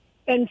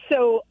 And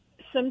so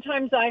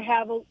sometimes I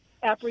have an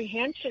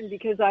apprehension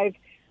because I've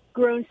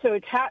grown so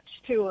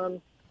attached to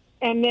them.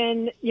 And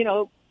then,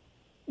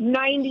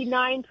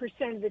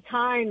 99% of the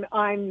time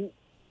I'm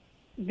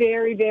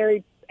very,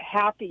 very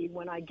happy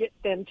when I get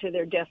them to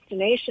their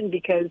destination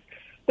because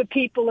the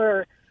people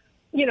are,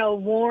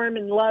 warm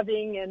and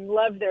loving and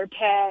love their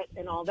pet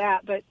and all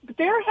that. But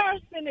there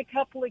has been a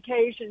couple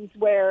occasions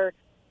where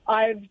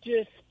I've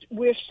just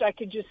wished I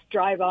could just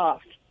drive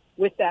off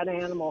with that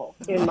animal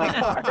in my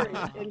car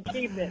and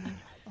keep it.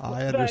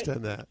 I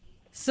understand that.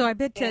 So I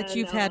bet that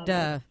you've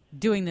had,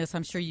 doing this,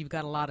 I'm sure you've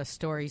got a lot of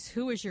stories.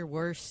 Who is your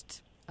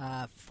worst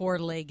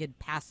 4-legged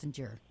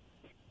passenger?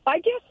 I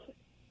guess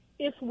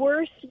if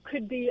worse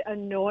could be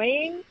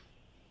annoying,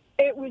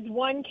 it was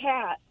one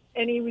cat,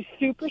 and he was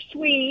super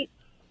sweet.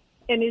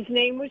 And his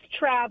name was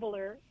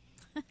Traveler.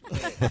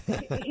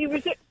 He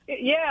was,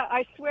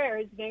 I swear,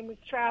 his name was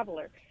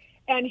Traveler.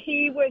 And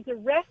he was a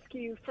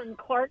rescue from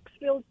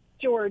Clarksville,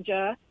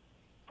 Georgia,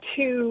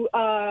 to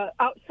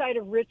outside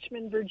of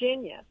Richmond,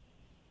 Virginia.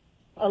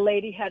 a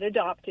lady had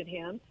adopted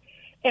him,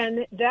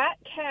 and that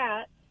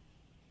cat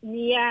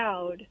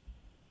meowed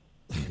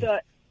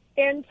the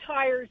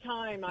entire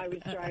time I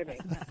was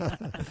driving.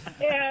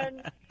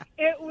 And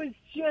it was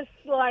just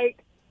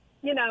like,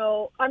 you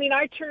know, I mean,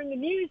 I turned the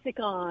music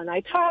on, I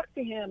talked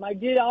to him, I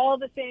did all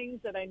the things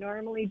that I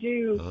normally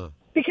do,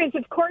 because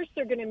of course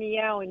they're going to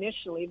meow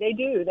initially. They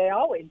do. They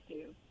always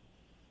do.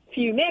 A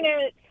few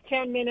minutes,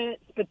 10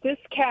 minutes, but this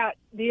cat,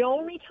 the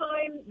only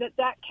time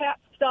that cat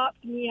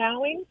stopped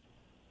meowing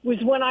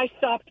was when I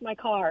stopped my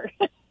car.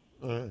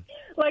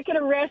 Like at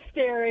a rest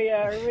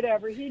area or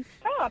whatever, he'd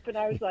stop, and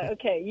I was like,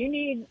 okay, you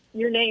need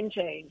your name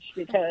changed,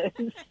 because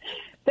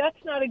that's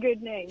not a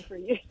good name for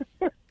you.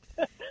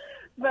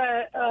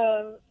 But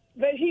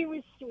he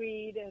was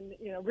sweet, and,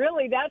 you know,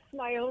 really that's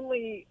my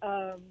only,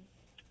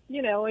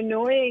 you know,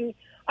 annoying.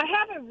 I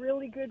have a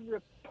really good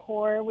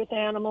rapport with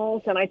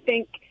animals, and I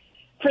think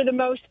for the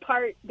most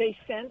part they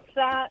sense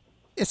that.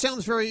 It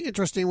sounds very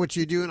interesting what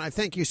you do, and I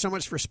thank you so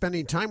much for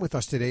spending time with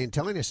us today and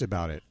telling us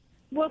about it.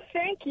 Well,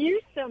 thank you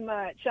so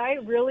much. I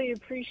really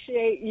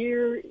appreciate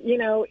your, you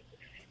know,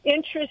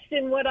 interest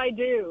in what I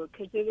do,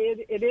 because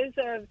it is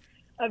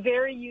a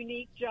very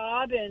unique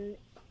job, and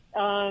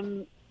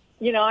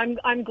you know,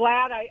 I'm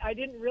glad I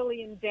didn't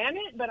really invent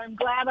it, but I'm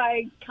glad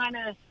I kind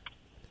of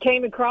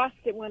came across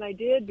it when I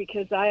did,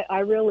 because I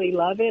really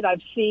love it.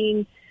 I've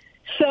seen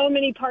so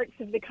many parts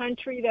of the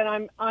country that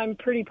I'm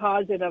pretty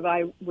positive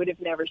I would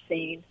have never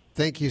seen.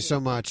 Thank you so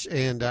much.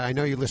 And I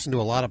know you listen to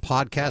a lot of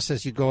podcasts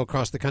as you go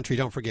across the country.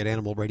 Don't forget,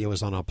 Animal Radio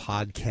is on a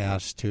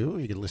podcast, too.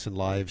 You can listen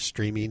live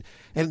streaming,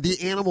 and the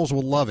animals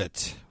will love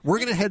it. We're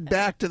going to head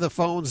back to the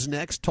phones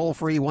next.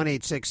 Toll-free,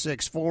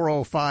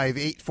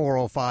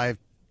 1-866-405-8405.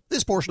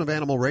 This portion of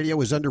Animal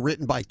Radio is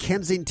underwritten by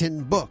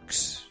Kensington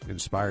Books,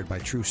 inspired by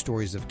true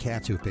stories of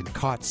cats who've been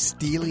caught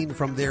stealing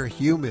from their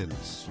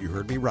humans. You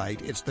heard me right.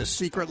 It's The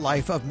Secret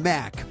Life of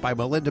Mac by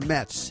Melinda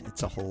Metz.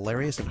 It's a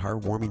hilarious and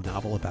heartwarming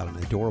novel about an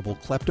adorable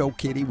klepto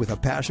kitty with a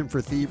passion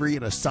for thievery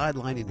and a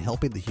sideline in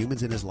helping the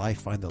humans in his life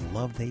find the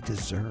love they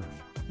deserve.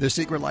 The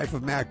Secret Life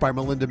of Mac by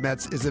Melinda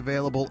Metz is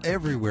available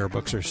everywhere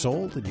books are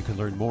sold, and you can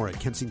learn more at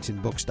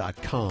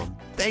kensingtonbooks.com.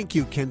 Thank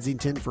you,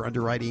 Kensington, for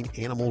underwriting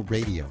Animal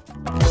Radio.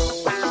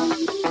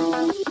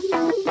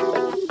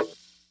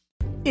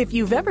 If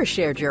you've ever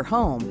shared your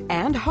home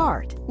and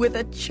heart with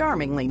a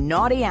charmingly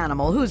naughty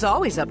animal who's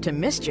always up to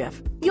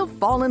mischief, you'll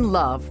fall in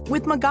love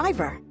with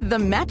MacGyver, the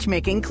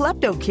matchmaking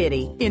klepto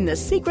kitty in The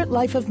Secret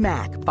Life of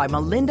Mac by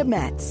Melinda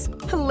Metz.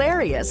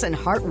 Hilarious and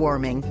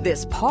heartwarming,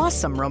 this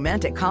pawsome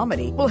romantic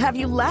comedy will have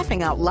you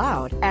laughing out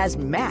loud as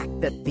Mac,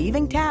 the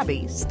thieving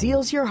tabby,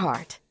 steals your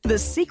heart. The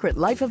Secret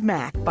Life of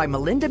Mac by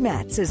Melinda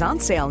Metz is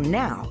on sale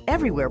now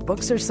everywhere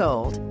books are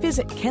sold.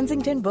 Visit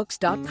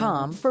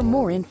kensingtonbooks.com for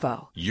more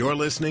info. You're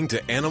listening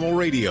to Animal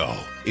Radio.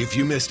 If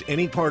you missed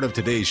any part of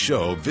today's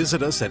show,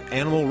 visit us at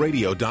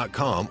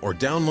animalradio.com or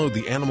download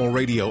the Animal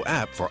Radio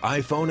app for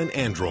iPhone and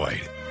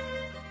Android.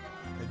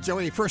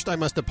 Joey, first I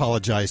must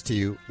apologize to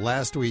you.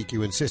 Last week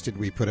you insisted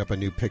we put up a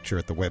new picture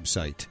at the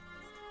website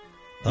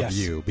of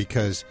you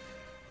because,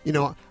 you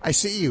know, I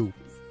see you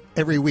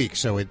every week,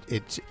 so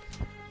it's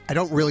I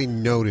don't really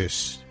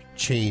notice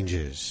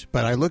changes.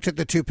 But I looked at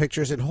the two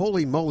pictures, and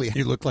holy moly,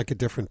 you look like a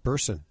different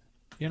person.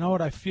 You know what?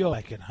 I feel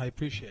like it. I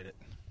appreciate it.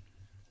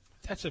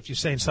 That's if you're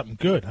saying something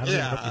good. I don't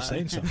know if you're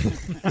saying something.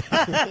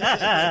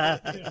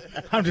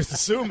 I'm just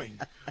assuming.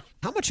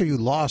 How much have you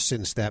lost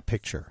since that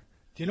picture?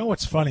 Do you know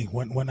what's funny?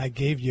 When I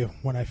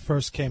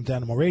first came to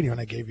Animal Radio and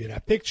I gave you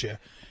that picture,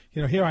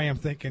 you know, here I am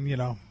thinking, you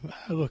know,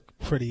 I look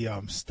pretty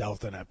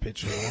stealth in that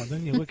picture. And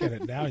then you look at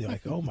it now, you're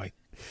like, oh my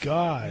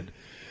God.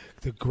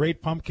 The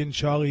Great Pumpkin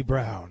Charlie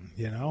Brown,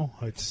 you know,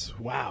 it's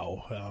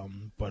wow.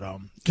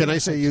 Can I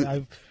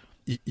say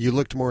you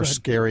looked more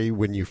scary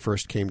when you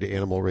first came to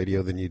Animal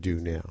Radio than you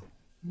do now?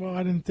 Well,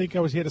 I didn't think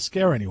I was here to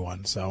scare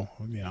anyone, so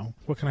you know,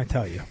 what can I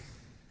tell you?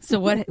 So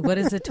what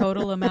is the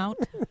total amount?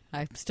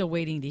 I'm still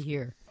waiting to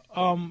hear.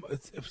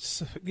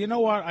 You know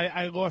what?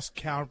 I lost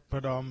count,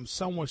 but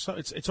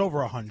it's over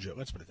 100.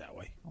 Let's put it that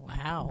way.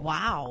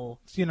 Wow.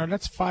 You know,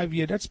 that's 5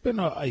 years. That's been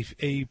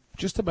a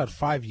just about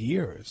 5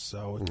 years.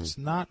 So it's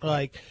not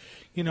like,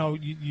 you know,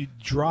 you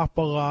drop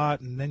a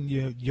lot and then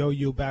you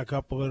yo-yo back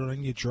up a little,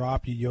 and you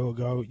drop, you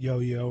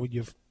yo-yo,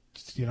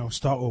 you know,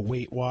 start with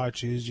Weight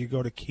Watchers, you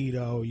go to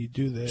keto, you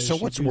do this. So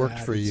what's worked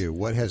for you?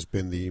 What has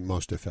been the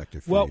most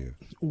effective for you?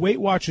 Weight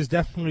Watchers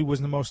definitely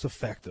was the most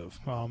effective.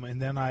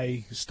 And then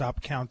I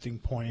stopped counting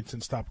points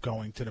and stopped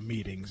going to the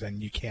meetings,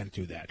 and you can't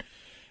do that.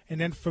 And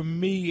then for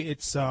me,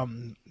 it's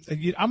I'm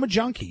a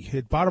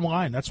junkie. Bottom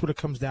line, that's what it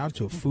comes down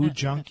to, a food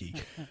junkie.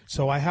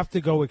 So I have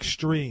to go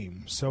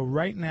extreme. So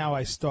right now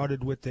I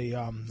started with a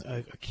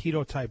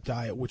keto-type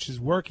diet, which is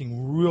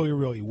working really,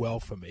 really well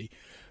for me.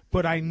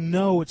 But I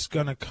know it's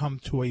going to come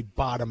to a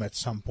bottom at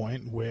some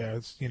point where,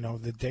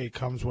 the day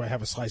comes where I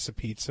have a slice of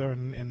pizza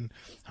and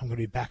I'm going to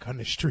be back on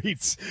the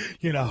streets,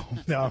 sitting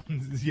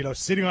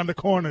on the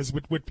corners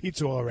with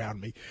pizza all around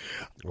me.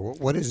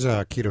 What does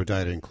keto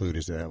diet include?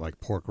 Is that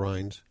like pork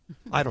rinds?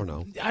 I don't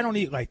know. I don't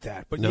eat like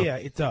that, but No? yeah,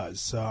 it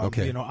does.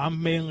 Okay.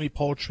 I'm mainly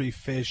poultry,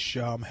 fish,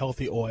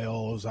 healthy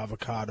oils,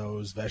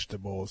 avocados,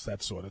 vegetables,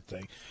 that sort of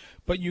thing.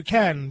 But you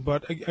can,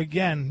 but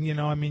again,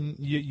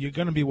 you're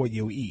going to be what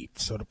you eat.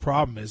 So the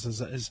problem is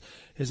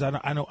I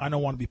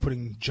don't want to be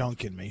putting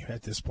junk in me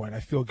at this point. I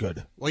feel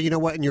good. Well, you know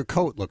what? And your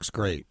coat looks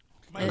great.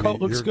 My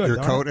coat looks good. Your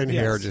don't coat it? and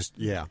Yes. hair just,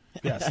 yeah.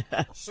 Yes.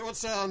 So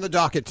what's on the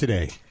docket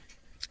today?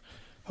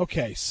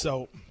 Okay,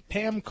 so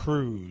Pam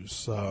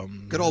Cruz.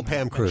 Good old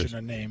Pam I Cruz. mentioned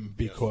her name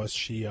because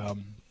she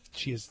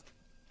has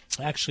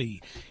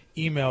actually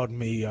emailed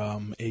me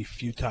a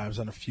few times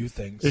on a few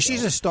things.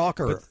 She's a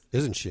stalker,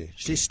 isn't she?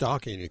 She's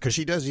stalking you because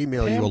she does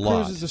email you a Pam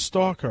lot. Cruz is a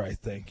stalker, I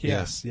think.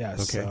 Yes.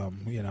 Okay.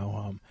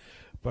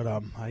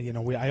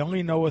 I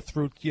only know her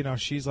through,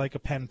 she's like a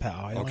pen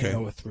pal. I only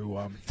know her through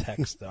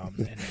text.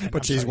 And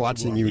But she's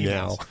watching you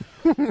now.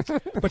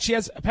 But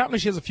apparently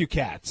she has a few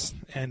cats,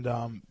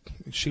 and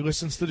she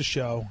listens to the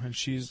show, and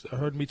she's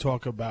heard me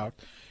talk about,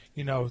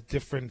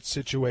 different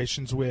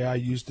situations where I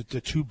used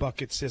the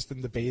 2-bucket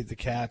system to bathe the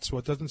cats. Well,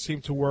 it doesn't seem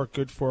to work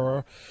good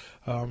for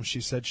her. She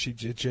said she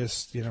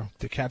just,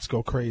 the cats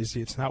go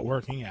crazy. It's not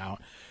working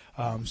out.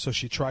 So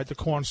she tried the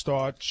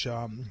cornstarch.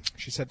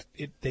 She said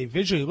they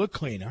visually look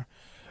cleaner,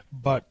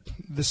 but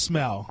the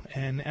smell,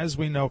 and as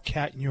we know,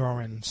 cat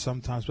urine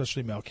sometimes,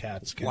 especially male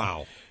cats,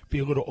 can be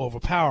a little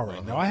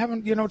overpowering. Now, I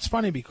haven't, it's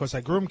funny because I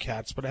groom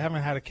cats, but I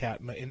haven't had a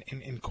cat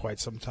in quite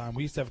some time.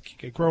 We used to have,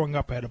 growing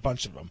up, I had a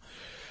bunch of them.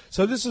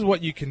 So this is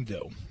what you can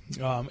do.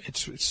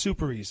 It's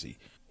super easy.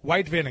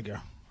 White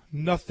vinegar.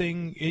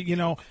 Nothing,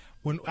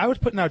 when I was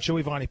putting out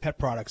Joey Valley Pet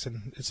Products,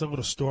 and it's a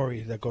little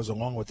story that goes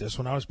along with this,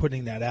 when I was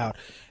putting that out,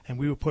 and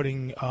we were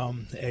putting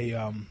an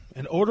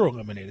odor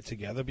eliminator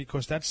together,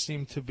 because that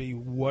seemed to be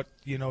what,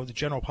 the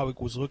general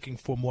public was looking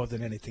for more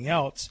than anything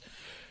else.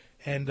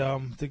 And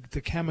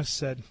the chemist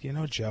said,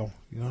 Joe,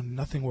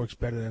 nothing works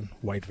better than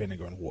white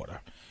vinegar and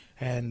water.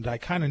 And I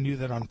kind of knew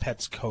that on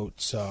pets'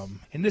 coats.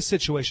 In this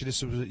situation,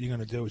 this is what you're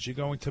going to do, is you're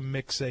going to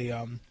mix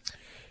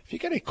if you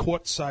get a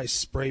quart-sized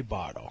spray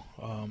bottle,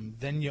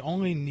 then you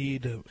only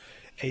need a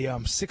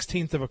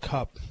 1/16 of a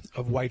cup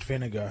of white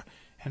vinegar,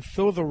 and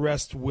fill the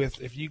rest with,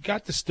 if you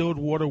got distilled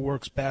water,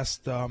 works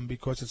best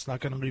because it's not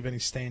going to leave any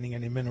staining,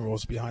 any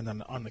minerals behind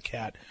on the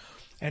cat.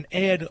 And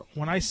add,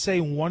 when I say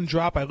 1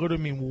 drop, I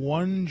literally mean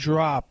 1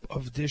 drop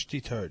of dish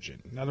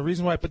detergent. Now, the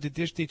reason why I put the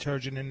dish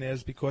detergent in there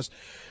is because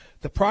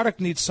the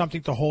product needs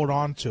something to hold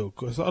on to,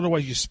 because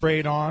otherwise you spray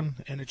it on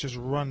and it just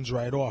runs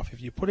right off.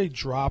 If you put a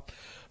drop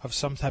of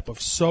some type of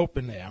soap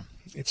in there,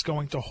 it's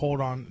going to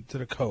hold on to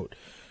the coat.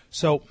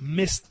 So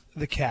mist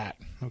the cat,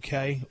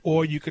 okay?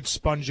 Or you could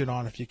sponge it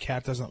on if your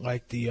cat doesn't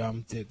like the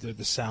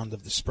sound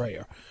of the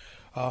sprayer,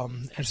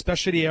 and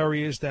especially the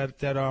areas that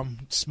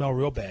smell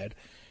real bad.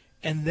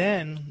 And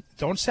then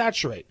don't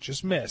saturate,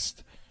 just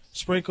mist.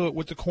 Sprinkle it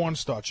with the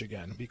cornstarch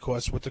again,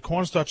 because what the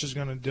cornstarch is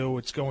going to do,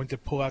 it's going to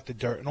pull out the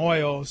dirt and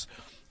oils.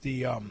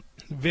 The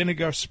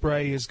vinegar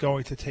spray is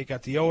going to take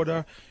out the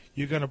odor.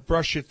 You're going to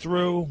brush it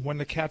through. When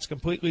the cat's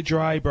completely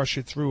dry, brush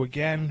it through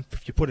again.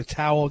 If you put a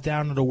towel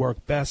down, it'll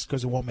work best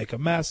because it won't make a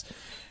mess.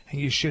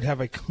 And you should have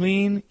a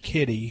clean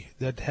kitty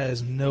that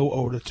has no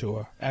odor to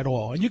her at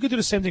all. And you could do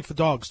the same thing for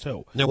dogs,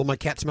 too. Now, will my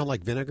cat smell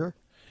like vinegar?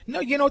 No,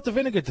 you know what? The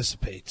vinegar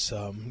dissipates.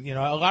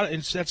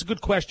 That's a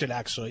good question,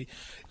 actually,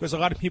 because a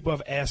lot of people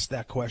have asked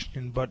that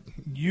question. But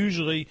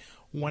usually,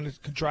 when it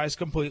dries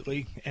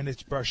completely and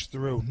it's brushed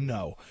through,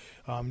 no,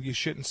 you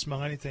shouldn't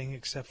smell anything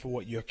except for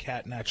what your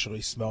cat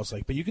naturally smells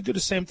like. But you can do the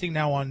same thing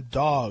now on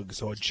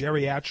dogs or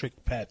geriatric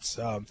pets.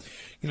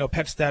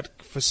 Pets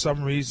that for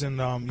some reason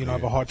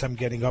have a hard time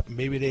getting up.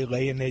 Maybe they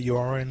lay in their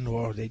urine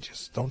or they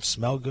just don't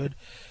smell good.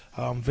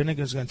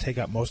 Vinegar is going to take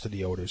out most of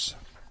the odors.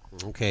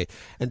 Okay.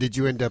 And did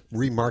you end up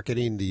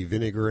remarketing the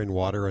vinegar and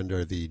water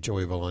under the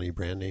Joey Valley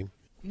brand name?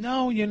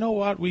 No, you know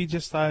what? We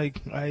just,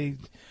 I'm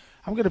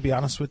going to be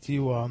honest with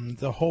you.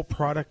 The whole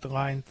product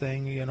line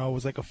thing,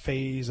 was like a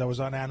phase. I was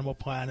on Animal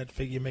Planet,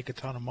 figure you make a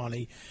ton of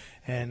money.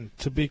 And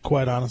to be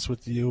quite honest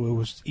with you, it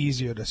was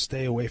easier to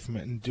stay away from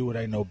it and do what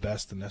I know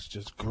best, and that's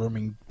just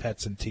grooming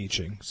pets and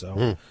teaching.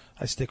 So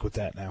I stick with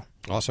that now.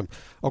 Awesome.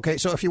 Okay,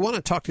 so if you want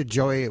to talk to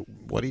Joey,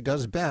 what he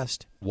does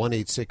best,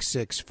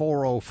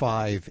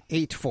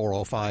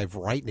 1-866-405-8405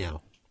 right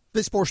now.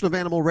 This portion of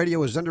Animal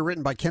Radio is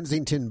underwritten by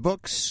Kensington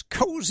Books.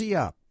 Cozy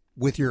up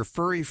with your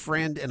furry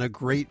friend and a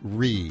great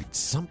read.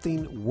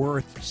 Something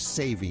Worth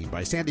Saving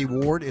by Sandy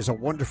Ward is a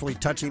wonderfully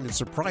touching and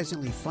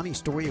surprisingly funny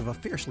story of a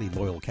fiercely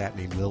loyal cat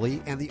named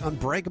Lily and the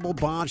unbreakable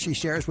bond she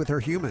shares with her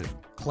human.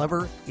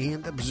 Clever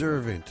and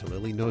observant,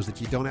 Lily knows that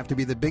you don't have to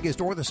be the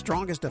biggest or the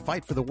strongest to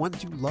fight for the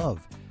ones you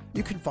love.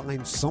 You can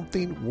find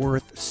Something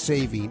Worth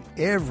Saving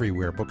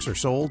everywhere books are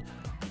sold,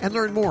 and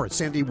learn more at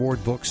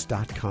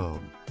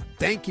sandywardbooks.com.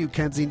 Thank you,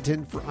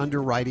 Kensington, for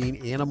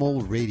underwriting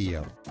Animal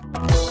Radio.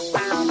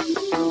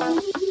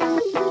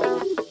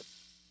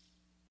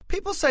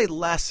 People say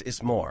less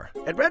is more.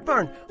 At Red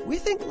Barn, we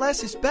think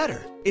less is better.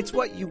 It's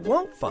what you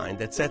won't find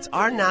that sets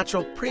our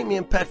natural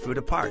premium pet food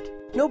apart.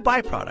 No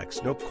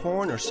byproducts, no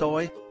corn or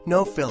soy,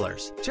 no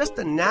fillers. Just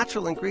the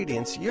natural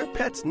ingredients your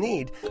pets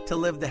need to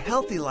live the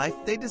healthy life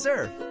they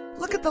deserve.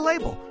 Look at the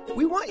label.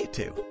 We want you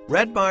to.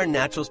 Red Barn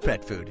Naturals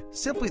Pet Food.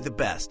 Simply the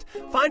best.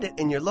 Find it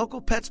in your local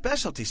pet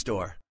specialty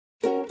store.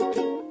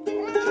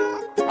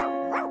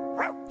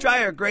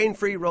 Try our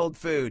grain-free rolled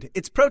food.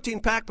 It's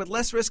protein-packed with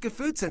less risk of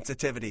food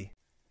sensitivity.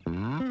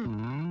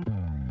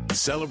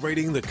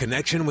 Celebrating the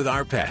connection with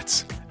our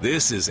pets.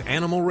 This is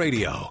Animal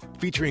Radio,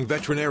 featuring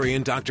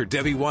veterinarian Dr.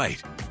 Debbie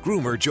White,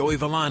 groomer Joey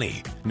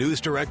Villani, news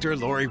director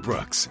Lori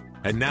Brooks.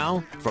 And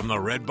now, from the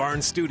Red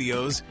Barn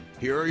Studios,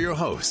 here are your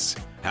hosts,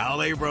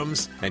 Hal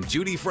Abrams and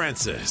Judy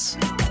Francis.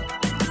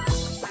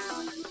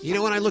 You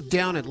know, when I look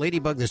down at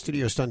Ladybug, the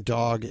studio stunt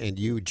dog, and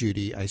you,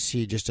 Judy, I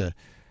see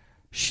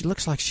she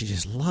looks like she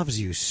just loves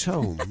you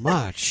so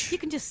much. You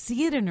can just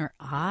see it in her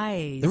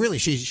eyes. Really,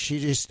 she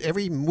just,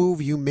 every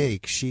move you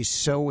make, she's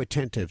so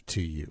attentive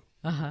to you.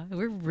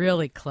 We're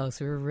really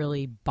close. We're a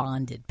really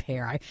bonded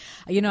pair.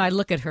 I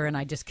look at her and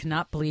I just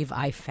cannot believe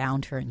I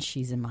found her and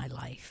she's in my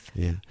life.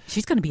 Yeah.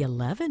 She's going to be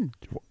 11.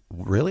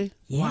 Really?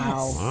 Yes.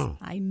 Wow.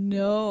 I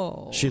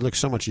know. She looks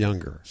so much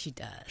younger. She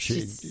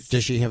does.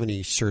 Does she have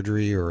any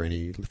surgery or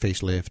any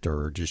facelift,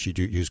 or does she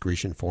use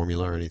Grecian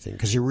formula or anything?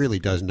 Because she really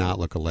does not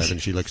look 11.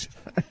 She looks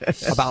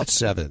about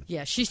 7.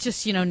 Yeah, she's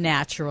just,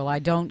 natural. I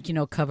don't,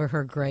 cover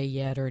her gray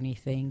yet or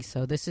anything.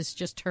 So this is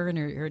just her in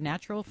her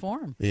natural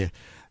form. Yeah.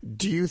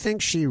 Do you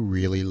think she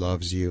really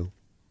loves you?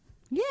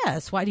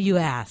 Yes. Why do you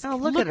ask? Oh,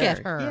 look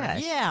at her.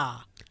 Yes. Yeah.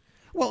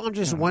 Well, I'm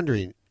just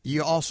wondering.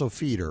 You also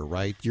feed her,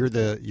 right? You're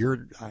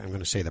I'm going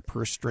to say the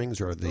purse strings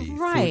or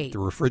the the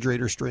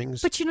refrigerator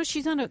strings. But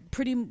she's on a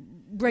pretty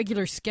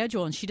regular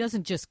schedule, and she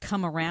doesn't just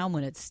come around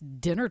when it's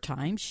dinner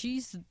time.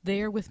 She's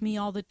there with me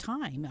all the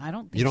time.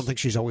 You don't think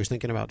she's always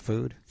thinking about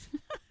food?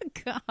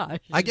 Gosh.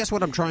 I guess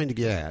what I'm trying to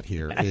get at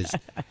here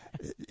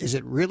is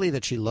it really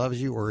that she loves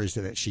you, or is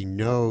it that she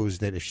knows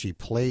that if she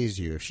plays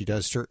you, if she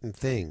does certain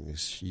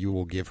things, you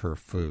will give her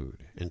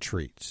food and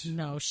treats?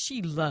 No,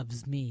 she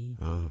loves me.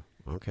 Oh,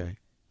 okay.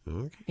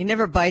 Okay. You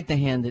never bite the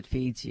hand that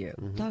feeds you.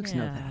 Mm-hmm. Dogs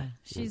know that.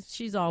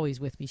 She's always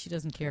with me. She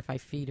doesn't care if I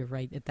feed her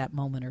right at that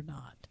moment or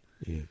not.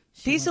 Yeah.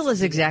 Diesel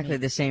is exactly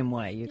the same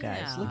way, you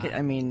guys. Yeah. Look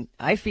at,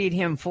 I feed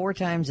him 4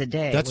 times a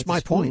day. That's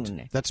my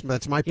point. That's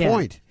my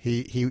point.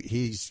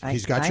 He's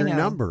got your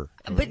number.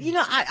 But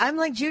I'm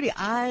like Judy.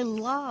 I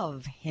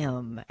love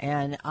him,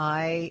 and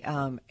I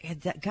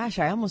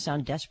almost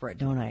sound desperate,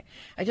 don't I?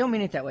 I don't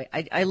mean it that way.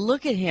 I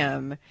look at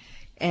him,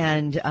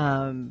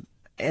 and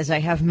as I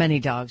have many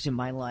dogs in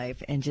my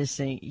life, and just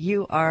saying,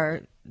 you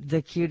are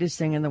the cutest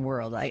thing in the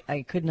world.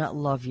 I could not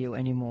love you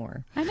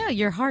anymore. I know.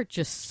 Your heart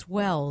just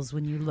swells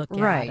when you look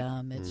at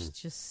him. It's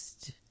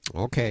just...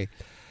 Okay.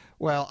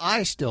 Well,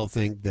 I still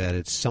think that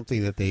it's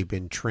something that they've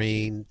been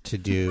trained to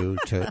do.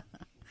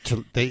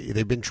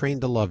 They've been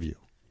trained to love you.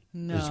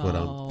 No. Is what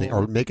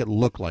or make it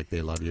look like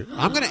they love you.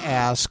 I'm going to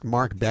ask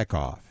Marc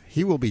Bekoff.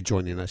 He will be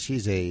joining us.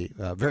 He's a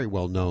very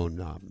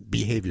well-known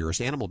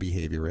behaviorist, animal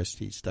behaviorist.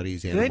 He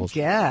studies animals. Good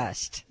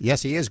guest.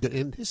 Yes, he is good.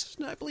 And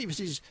I believe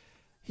he's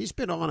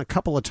been on a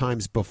couple of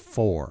times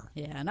before.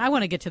 Yeah, and I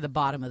want to get to the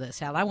bottom of this,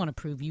 Hal. I want to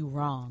prove you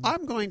wrong.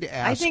 I'm going to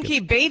ask I think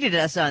he baited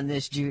us on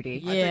this, Judy.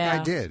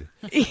 Yeah. I think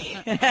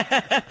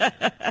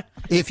I did.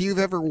 If you've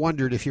ever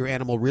wondered if your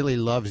animal really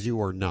loves you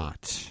or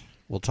not,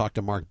 we'll talk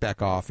to Marc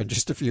Bekoff in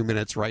just a few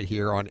minutes right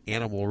here on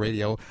Animal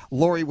Radio.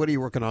 Lori, what are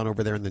you working on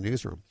over there in the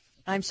newsroom?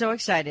 I'm so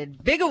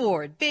excited. Big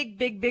award.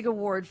 Big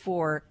award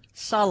for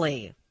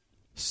Sully.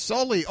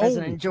 Sully.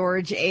 President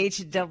George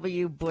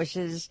H.W.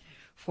 Bush's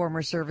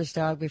former service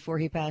dog before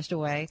he passed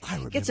away.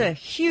 Gets a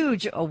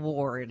huge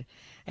award.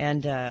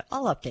 And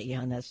I'll update you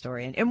on that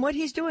story and what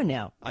he's doing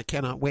now. I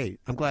cannot wait.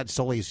 I'm glad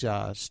Sully's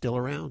still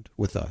around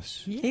with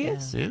us. He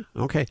is. Yeah.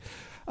 Okay.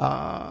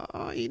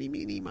 Eeny,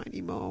 meeny, miny,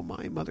 mo.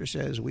 My mother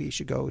says we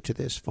should go to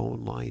this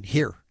phone line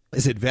here.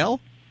 Is it Vel?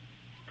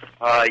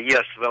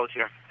 Yes, Vel's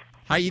here.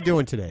 How you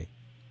doing today?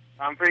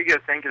 I'm pretty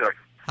good, thank you, Doc.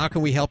 How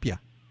can we help you?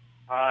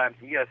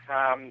 Yes,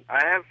 I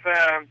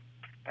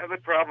have a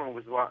problem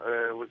with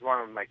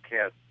one of my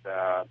cats.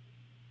 I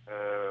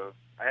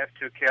have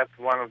 2 cats.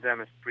 One of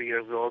them is 3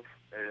 years old.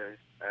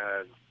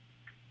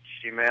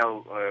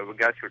 Shemale, we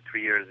got her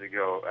 3 years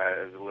ago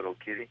as a little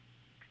kitty,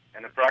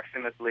 and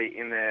approximately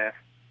in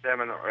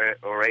 7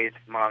 or 8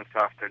 months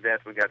after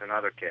that, we got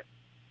another cat.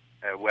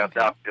 We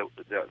adopted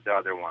the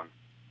other one,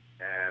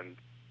 and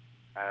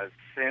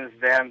since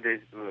then,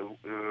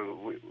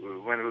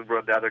 when we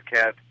brought the other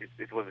cat,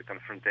 it was a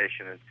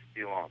confrontation. It's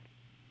still on.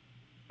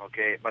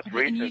 Okay, but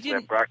recently,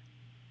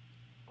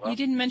 you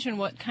didn't mention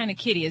what kind of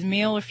kitty. Is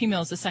male or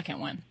female is the second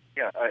one?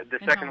 Yeah, the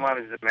second one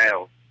is a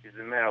male. It's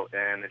a male,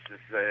 and it's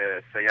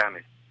a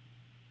Siamese.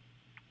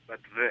 But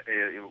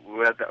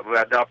we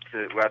adopt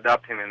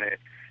him in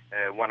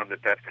one of the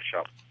pet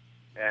shops,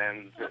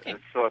 and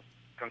so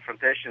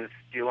confrontation is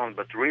still on.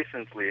 But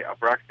recently,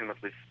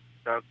 approximately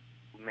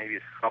maybe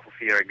half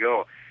a year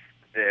ago,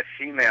 the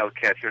female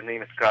cat, her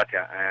name is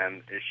Katya,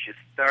 and she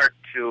started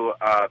to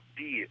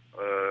pee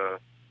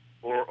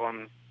or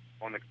on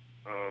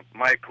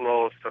my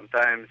clothes,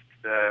 sometimes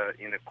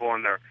in a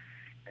corner,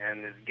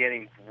 and it's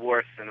getting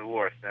worse and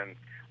worse. And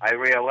I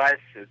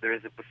realized that there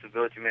is a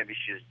possibility maybe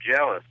she's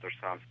jealous or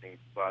something,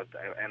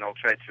 and I'll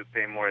try to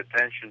pay more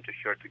attention to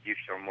her, to give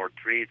her more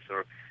treats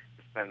or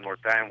to spend more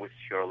time with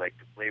her, like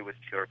to play with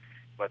her,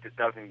 but it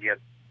doesn't get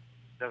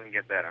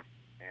better.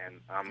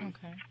 And I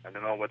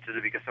don't know what to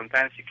do, because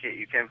sometimes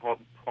you came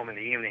home in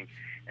the evening,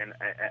 and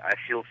I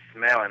feel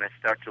smell, and I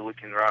start to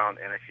looking around,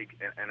 and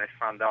I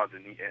found out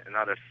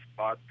another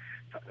spot,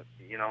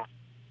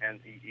 and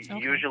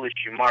usually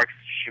she marks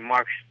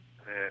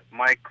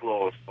my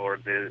clothes or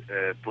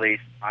the place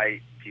I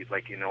see,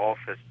 like in the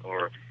office,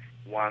 or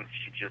once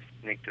she just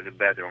sneaked to the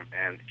bedroom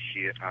and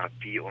she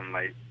pee on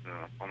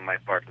my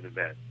part of the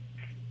bed.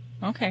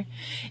 Okay.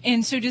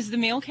 And so does the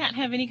male cat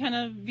have any kind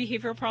of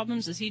behavioral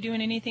problems? Is he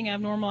doing anything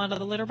abnormal out of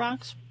the litter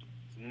box?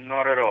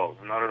 Not at all.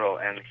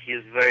 And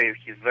he's very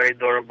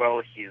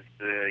adorable. He's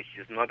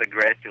not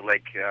aggressive.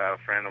 Like a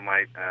friend of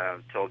mine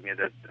told me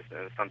that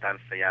sometimes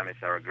Siamese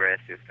are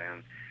aggressive,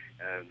 and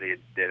they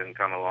didn't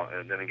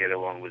get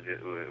along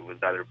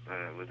with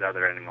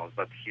other animals.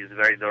 But he's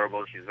very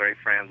adorable. He's very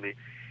friendly.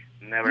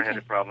 Never had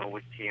a problem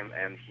with him,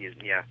 and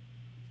yeah.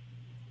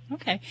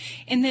 Okay.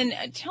 And then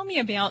tell me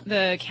about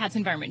the cat's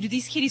environment. Do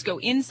these kitties go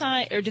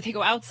inside, or do they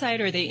go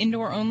outside, or are they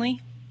indoor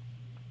only?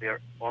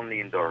 They're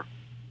only indoor.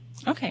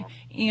 Okay.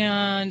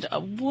 And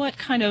what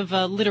kind of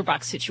litter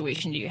box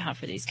situation do you have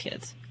for these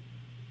kids?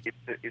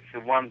 It's a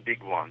one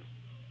big one.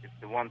 It's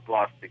the one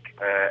plastic,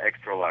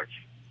 extra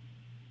large.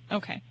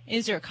 Okay.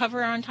 Is there a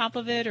cover on top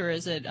of it, or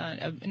is it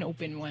an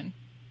open one?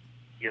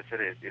 Yes,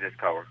 it is. It is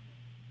covered.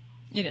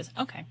 It is.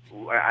 Okay.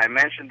 I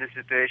mentioned the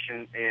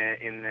situation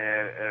in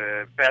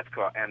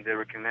Petco, and they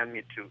recommend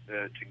me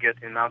to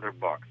get another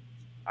box.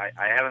 I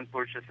haven't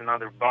purchased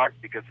another box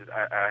because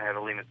I have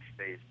a limited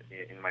space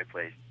in my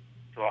place.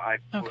 So I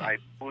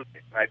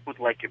put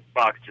like a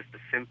box, just a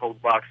simple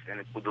box, and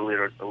I put a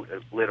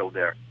little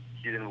there.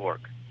 It didn't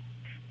work.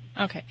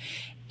 Okay.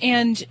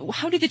 And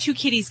how do the two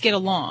kitties get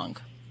along?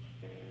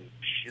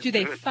 Do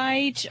they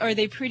fight? Are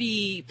they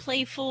pretty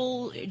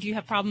playful? Do you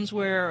have problems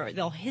where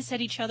they'll hiss at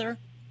each other?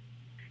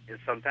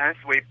 Sometimes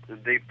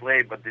they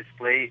play, but this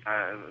game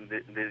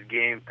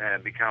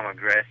become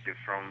aggressive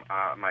from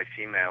my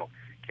female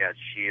cat.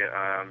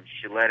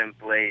 She let him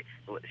play.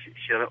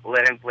 She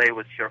let him play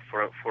with her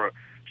for a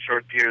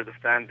short period of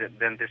time.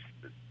 Then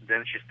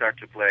she started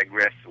to play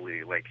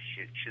aggressively. Like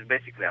she's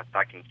basically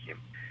attacking him.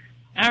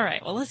 All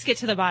right. Well, let's get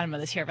to the bottom of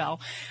this here, Val.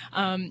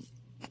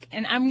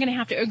 And I'm going to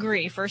have to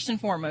agree, first and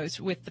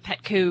foremost, with the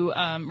Petco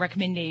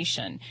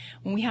recommendation.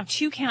 When we have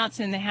two cats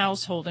in the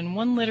household and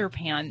one litter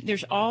pan,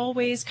 there's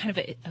always kind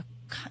of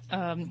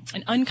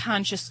an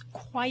unconscious,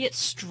 quiet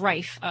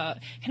strife, kind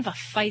of a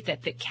fight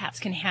that cats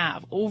can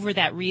have over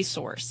that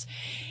resource.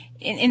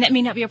 And that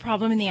may not be a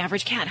problem in the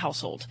average cat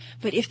household.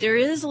 But if there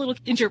is a little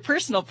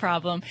interpersonal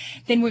problem,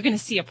 then we're going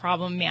to see a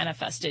problem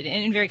manifested.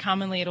 And very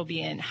commonly, it'll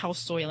be in house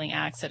soiling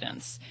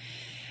accidents.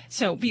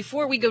 So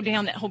before we go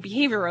down that whole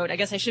behavior road, I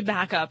guess I should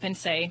back up and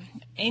say,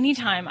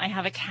 anytime I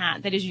have a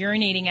cat that is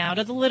urinating out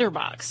of the litter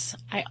box,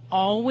 I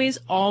always,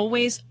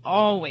 always,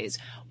 always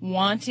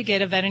want to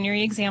get a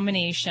veterinary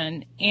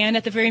examination and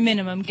at the very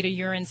minimum get a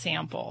urine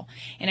sample.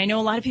 And I know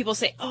a lot of people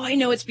say, oh, I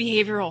know it's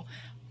behavioral.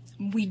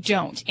 We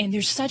don't. And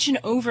there's such an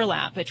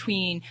overlap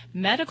between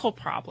medical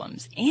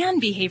problems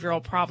and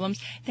behavioral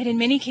problems that in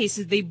many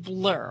cases they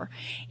blur.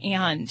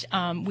 And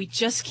we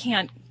just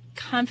can't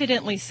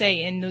confidently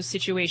say in those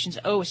situations,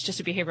 oh, it's just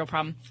a behavioral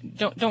problem.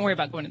 Don't worry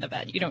about going to the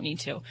vet. You don't need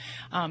to.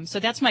 So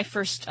that's my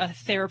first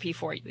therapy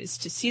for you, is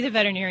to see the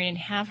veterinarian and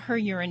have her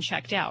urine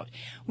checked out.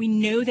 We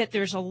know that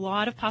there's a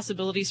lot of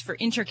possibilities for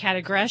intercat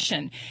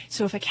aggression.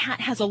 So if a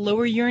cat has a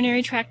lower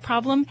urinary tract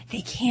problem,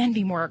 they can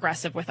be more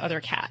aggressive with other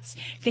cats.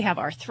 If they have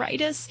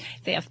arthritis,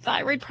 they have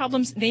thyroid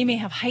problems, they may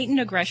have heightened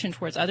aggression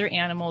towards other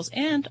animals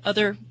and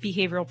other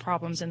behavioral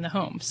problems in the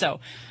home. So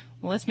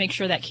let's make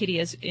sure that kitty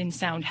is in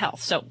sound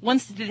health. So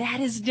once that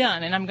is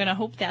done, and I'm going to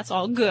hope that's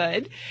all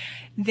good,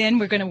 then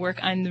we're going to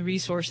work on the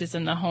resources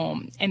in the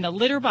home. And the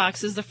litter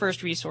box is the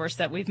first resource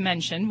that we've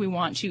mentioned. We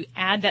want to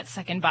add that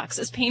second box.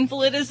 As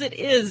painful as it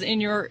is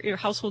in your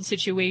household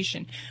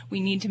situation, we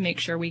need to make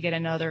sure we get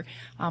another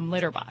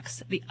litter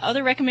box. The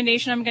other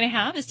recommendation I'm going to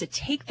have is to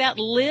take that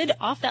lid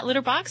off that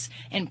litter box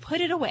and put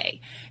it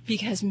away,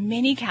 because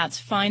many cats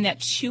find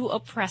that too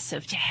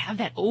oppressive to have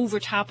that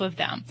over top of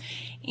them.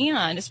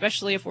 And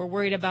especially if we're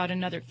worried about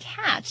another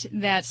cat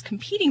that's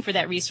competing for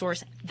that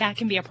resource, that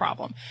can be a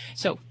problem.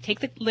 So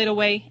take the lid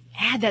away,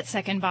 add that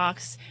second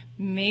box,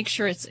 make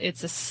sure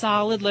it's a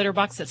solid litter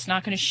box that's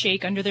not going to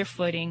shake under their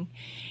footing.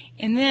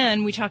 And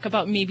then we talk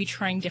about maybe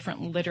trying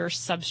different litter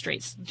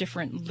substrates,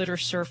 different litter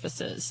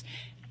surfaces.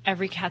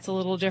 Every cat's a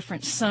little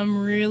different.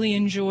 Some really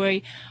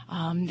enjoy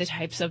the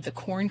types of the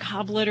corn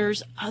cob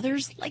litters.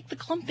 Others like the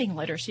clumping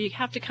litter. So you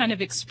have to kind of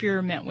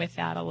experiment with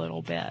that a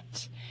little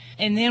bit.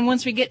 And then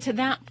once we get to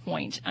that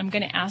point, I'm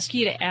going to ask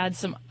you to add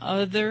some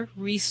other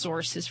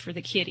resources for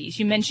the kitties.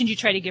 You mentioned you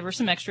try to give her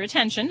some extra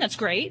attention. That's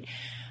great.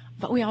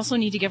 But we also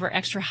need to give her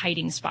extra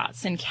hiding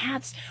spots. And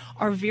cats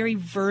are very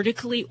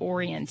vertically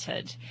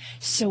oriented.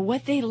 So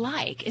what they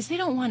like is they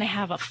don't want to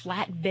have a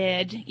flat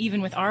bed,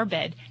 even with our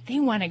bed. They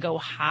want to go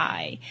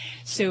high.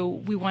 So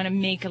we want to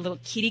make a little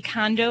kitty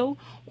condo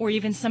or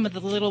even some of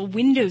the little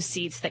window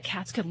seats that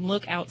cats can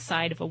look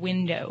outside of a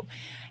window.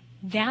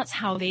 That's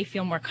how they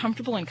feel more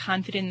comfortable and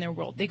confident in their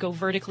world. They go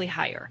vertically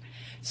higher.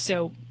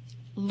 So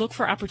look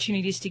for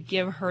opportunities to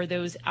give her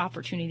those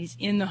opportunities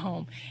in the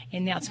home,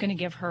 and that's going to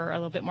give her a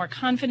little bit more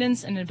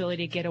confidence and an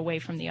ability to get away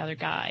from the other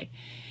guy.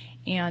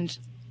 And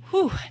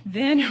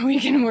then we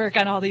can work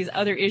on all these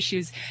other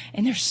issues,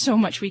 and there's so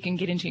much we can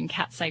get into in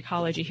cat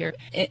psychology here.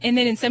 And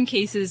then in some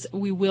cases,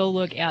 we will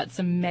look at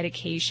some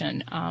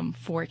medication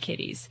for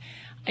kitties.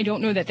 I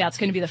don't know that that's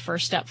going to be the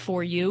first step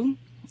for you,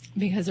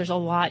 because there's a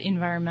lot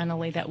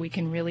environmentally that we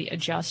can really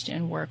adjust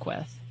and work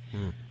with.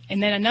 And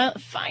then another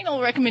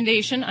final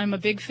recommendation, I'm a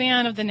big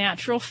fan of the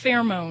natural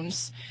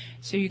pheromones.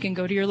 So you can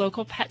go to your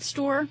local pet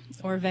store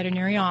or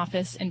veterinary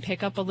office and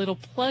pick up a little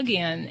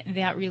plug-in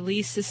that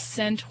releases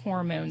scent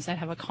hormones that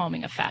have a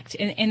calming effect.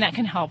 And that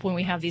can help when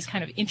we have these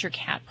kind of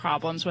inter-cat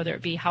problems, whether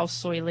it be house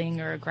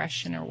soiling or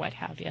aggression or what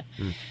have you.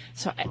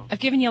 So I've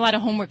given you a lot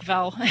of homework,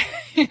 Val.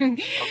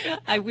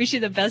 I wish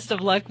you the best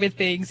of luck with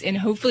things, and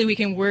hopefully we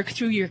can work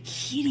through your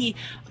kitty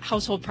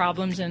household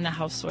problems and the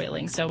house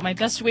soiling. So my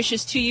best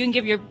wishes to you, and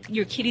give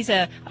your kitties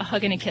a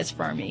hug and a kiss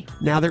for me.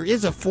 Now, there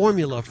is a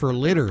formula for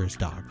litters,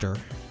 Doctor.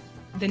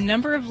 The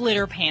number of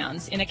litter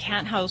pans in a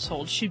cat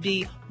household should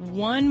be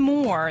one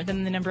more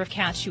than the number of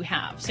cats you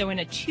have. So in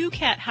a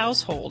 2-cat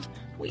household,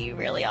 we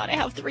really ought to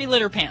have 3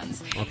 litter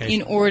pans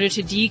in order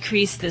to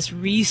decrease this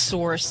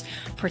resource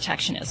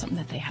protectionism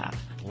that they have.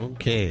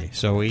 Okay,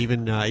 so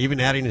even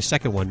adding a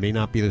second one may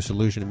not be the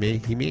solution.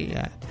 He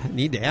may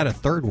need to add a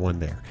third one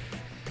there.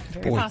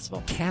 Very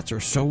possible. Cats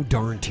are so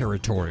darn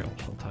territorial,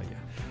 I'll tell you.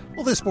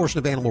 Well, this portion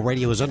of Animal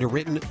Radio is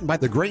underwritten by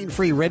the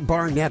grain-free Red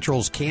Barn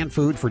Naturals canned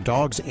food for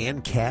dogs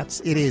and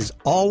cats. It is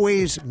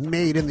always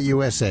made in the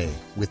USA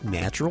with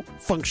natural,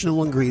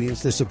 functional ingredients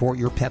to support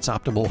your pet's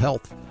optimal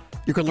health.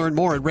 You can learn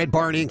more at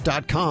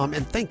redbarninc.com,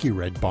 and thank you,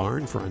 Red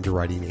Barn, for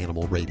underwriting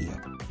Animal Radio.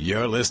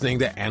 You're listening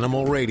to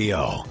Animal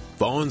Radio.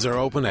 Phones are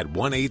open at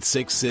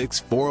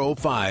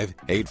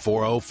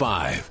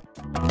 1-866-405-8405.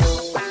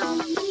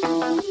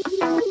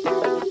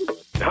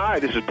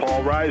 Hi, this is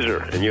Paul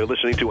Reiser, and you're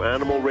listening to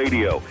Animal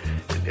Radio.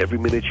 Every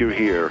minute you're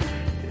here,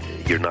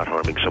 you're not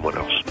harming someone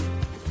else.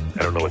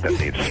 I don't know what that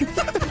means.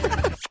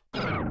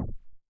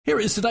 Here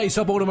is today's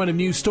top automotive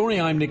news story.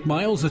 I'm Nick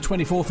Miles. The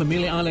 24th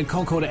Amelia Island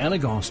Concours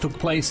d'Elegance took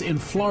place in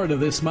Florida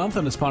this month,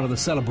 and as part of the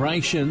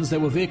celebrations, there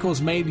were vehicles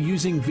made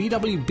using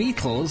VW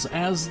Beetles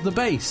as the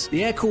base.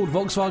 The air-cooled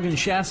Volkswagen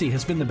chassis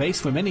has been the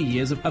base for many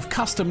years of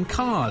custom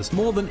cars,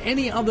 more than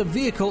any other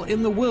vehicle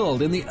in the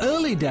world. In the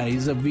early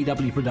days of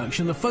VW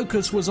production, the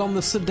focus was on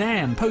the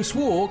sedan.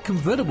 Post-war,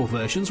 convertible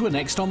versions were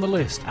next on the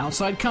list.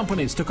 Outside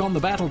companies took on the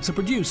battle to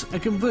produce a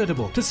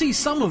convertible. To see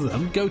some of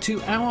them, go to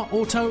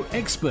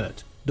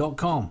OurAutoExpert.com.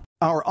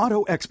 Our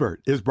Auto Expert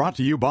is brought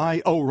to you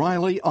by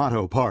O'Reilly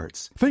Auto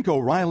Parts. Think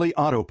O'Reilly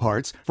Auto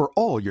Parts for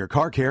all your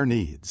car care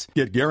needs.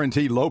 Get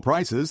guaranteed low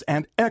prices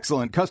and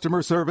excellent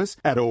customer service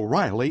at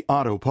O'Reilly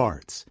Auto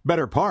Parts.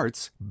 Better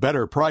parts,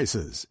 better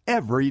prices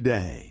every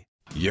day.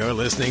 You're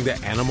listening to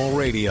Animal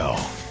Radio.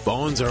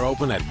 Phones are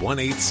open at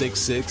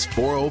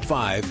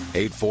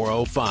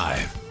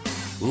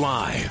 1-866-405-8405.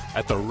 Live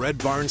at the Red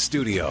Barn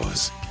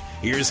Studios.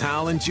 Here's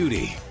Hal and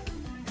Judy.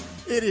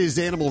 It is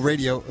Animal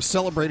Radio,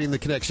 celebrating the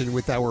connection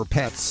with our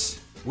pets.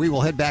 We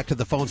will head back to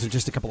the phones in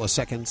just a couple of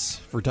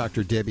seconds for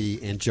Dr. Debbie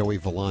and Joey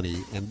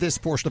Villani. And this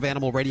portion of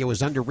Animal Radio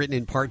is underwritten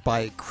in part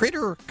by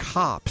Critter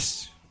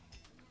Cops.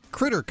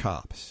 Critter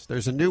Cops.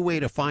 There's a new way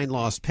to find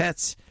lost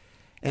pets,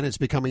 and it's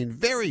becoming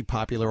very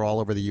popular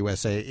all over the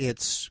USA.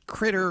 It's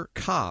Critter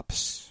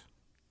Cops.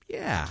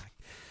 Yeah.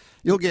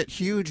 You'll get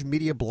huge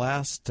media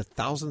blasts to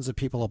thousands of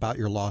people about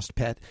your lost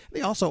pet.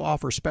 They also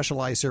offer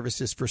specialized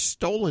services for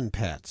stolen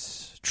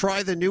pets.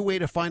 Try the new way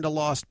to find a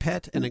lost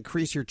pet and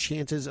increase your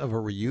chances of a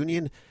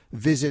reunion.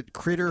 Visit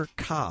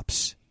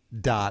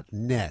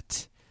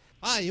crittercops.net.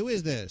 Hi, who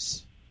is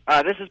this?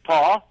 This is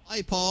Paul.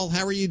 Hi, Paul.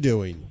 How are you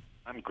doing?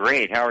 I'm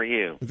great. How are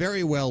you?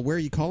 Very well. Where are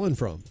you calling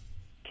from?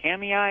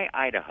 Kamei,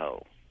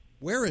 Idaho.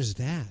 Where is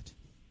that?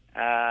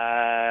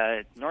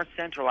 North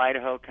central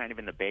Idaho, kind of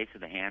in the base of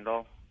the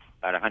handle.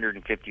 About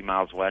 150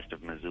 miles west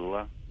of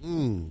Missoula.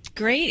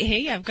 Great.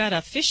 Hey, I've got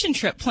a fishing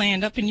trip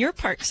planned up in your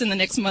parks in the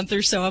next month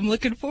or so. I'm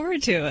looking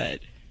forward to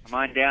it. Come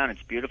on down.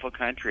 It's beautiful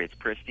country. It's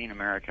pristine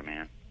America,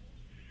 man.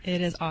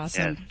 It is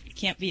awesome. Yes. You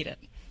can't beat it.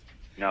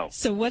 No.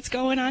 So what's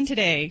going on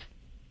today?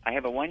 I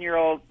have a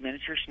 1-year-old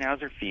miniature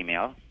schnauzer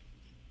female,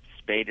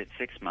 spayed at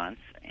 6 months,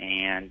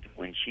 and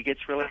when she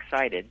gets real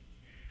excited,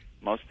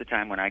 most of the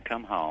time when I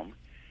come home,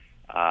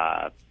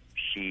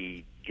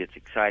 she gets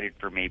excited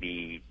for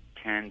maybe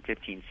 10,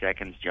 15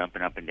 seconds,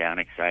 jumping up and down,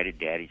 excited,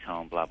 Daddy's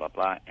home, blah, blah,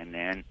 blah, and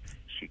then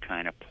she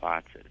kind of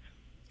plotzes.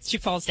 She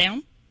falls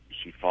down?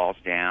 She falls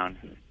down,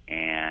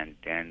 and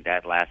then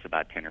that lasts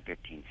about 10 or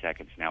 15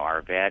 seconds. Now,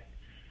 our vet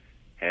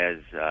has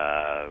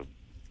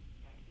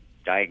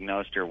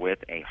diagnosed her with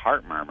a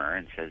heart murmur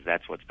and says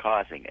that's what's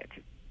causing it.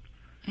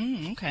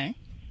 Okay.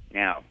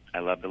 Now, I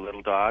love the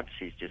little dog.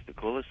 She's just the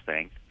coolest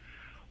thing.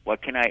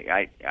 What can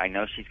I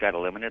know she's got a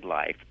limited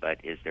life, but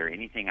is there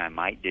anything I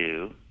might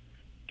do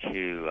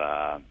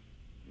to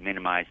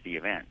minimize the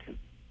event?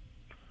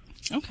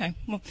 Okay.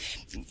 Well,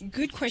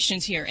 good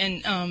questions here.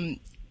 And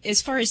as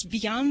far as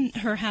beyond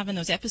her having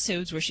those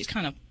episodes where she's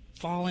kind of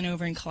falling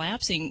over and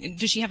collapsing,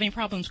 does she have any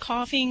problems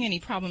coughing, any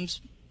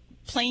problems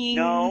playing?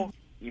 No.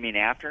 You mean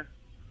after?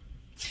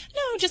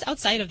 No, just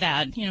outside of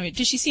that. You know,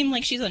 does she seem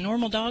like she's a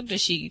normal dog?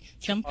 Does she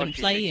jump and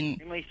play? She's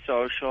extremely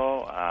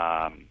social.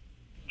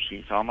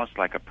 She's almost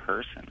like a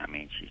person. I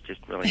mean, she's just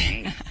really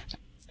neat.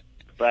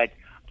 But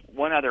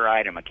one other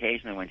item,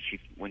 occasionally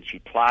when she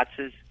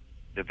plotzes,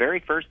 the very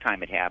first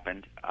time it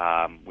happened,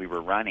 we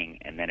were running,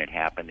 and then it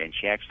happened, and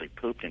she actually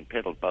pooped and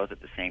piddled both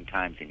at the same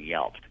time and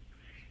yelped.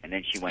 And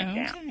then she went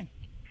down.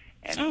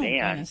 And then,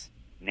 goodness.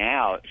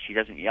 Now, she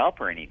doesn't yelp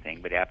or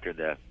anything, but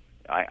after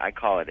I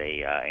call it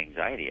a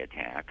anxiety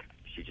attack,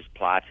 she just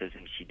plotzes,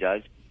 and she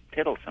does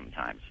piddle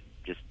sometimes.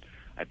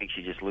 I think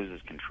she just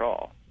loses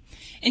control.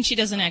 And she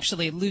doesn't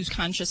actually lose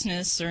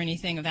consciousness or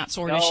anything of that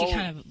sort? No, is she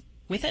kind of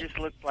with it? It just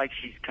looks like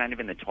she's kind of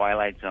in the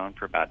twilight zone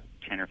for about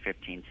 10 or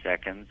 15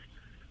 seconds.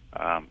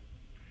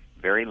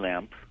 Very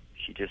limp.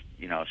 She just,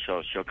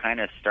 she'll kind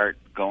of start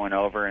going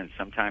over, and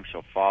sometimes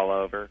she'll fall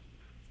over.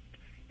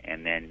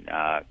 And then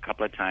a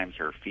couple of times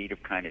her feet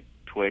have kind of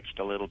twitched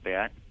a little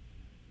bit.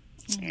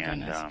 Oh,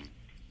 and,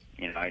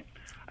 goodness.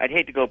 I'd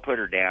hate to go put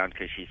her down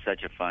because she's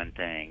such a fun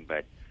thing,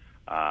 but,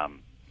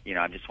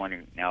 I'm just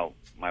wondering, now,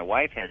 my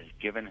wife has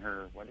given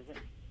her, what is it?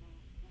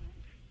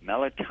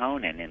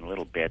 Melatonin in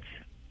little bits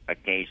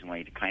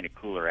occasionally to kind of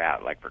cool her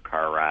out, like for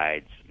car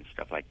rides and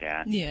stuff like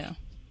that. Yeah.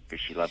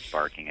 Because she loves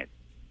barking at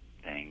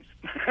things.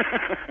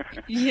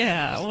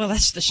 Yeah, well,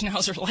 that's the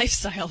Schnauzer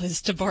lifestyle,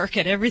 is to bark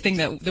at everything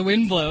that the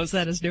wind blows.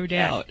 That is no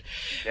doubt.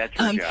 That's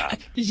her job.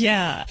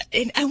 Yeah,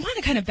 and I want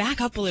to kind of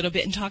back up a little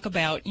bit and talk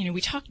about,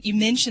 you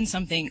mentioned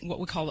something, what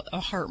we call a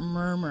heart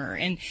murmur,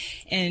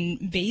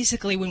 and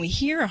basically when we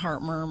hear a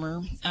heart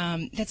murmur,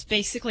 that's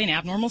basically an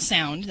abnormal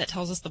sound that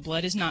tells us the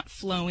blood is not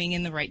flowing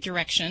in the right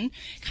direction,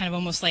 kind of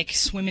almost like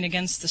swimming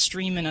against the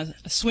stream in a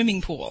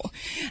swimming pool.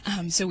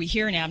 So we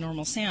hear an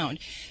abnormal sound.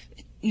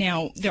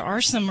 Now, there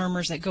are some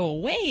murmurs that go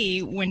away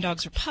when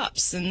dogs are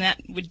pups, and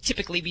that would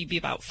typically be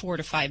about 4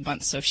 to 5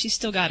 months. So if she's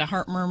still got a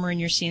heart murmur and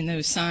you're seeing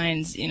those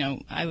signs,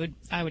 I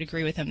would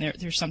agree with them.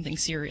 There's something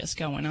serious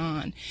going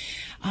on.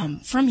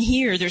 From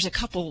here, there's a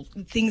couple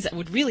things that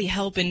would really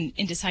help in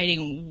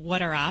deciding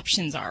what our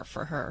options are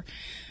for her.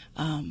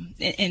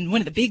 And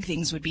one of the big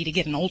things would be to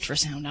get an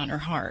ultrasound on her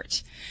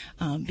heart,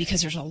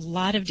 because there's a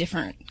lot of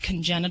different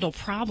congenital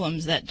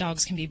problems that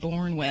dogs can be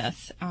born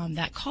with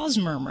that cause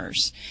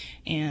murmurs.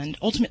 And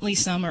ultimately,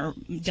 some are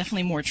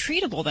definitely more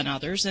treatable than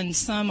others, and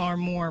some are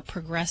more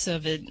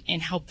progressive in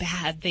how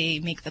bad they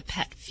make the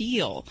pet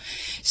feel.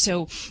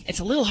 So it's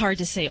a little hard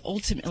to say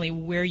ultimately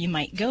where you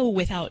might go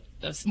without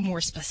a more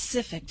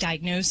specific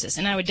diagnosis.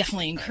 And I would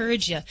definitely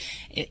encourage you,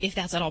 if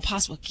that's at all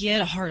possible, get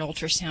a heart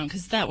ultrasound,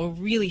 because that will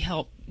really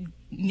help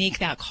make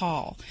that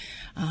call.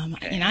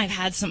 And I've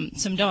had some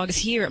dogs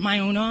here at my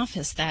own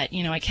office that,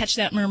 I catch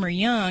that murmur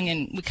young,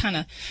 and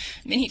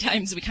many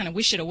times we kind of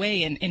wish it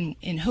away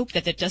and hope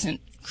that doesn't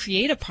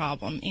create a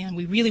problem. And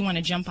we really want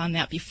to jump on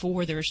that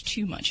before there's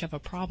too much of a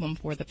problem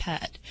for the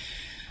pet.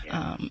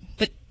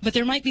 But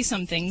there might be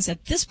some things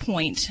at this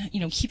point,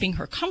 keeping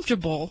her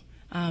comfortable.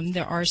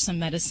 There are some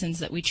medicines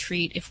that we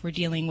treat if we're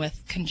dealing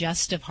with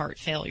congestive heart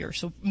failure.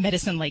 So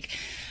medicine like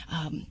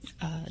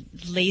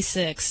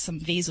Lasix, some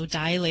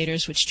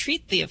vasodilators, which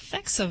treat the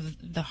effects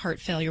of the heart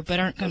failure, but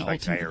aren't going to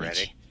ultimately...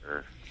 Diuretic?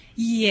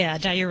 Yeah,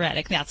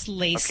 diuretic. That's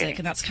Lasix,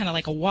 and that's kind of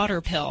like a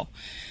water pill.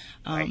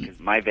 Right, 'cause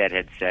my vet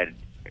had said,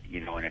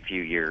 in a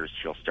few years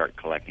she'll start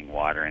collecting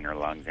water in her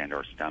lungs and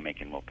or stomach,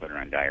 and we'll put her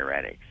on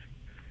diuretics,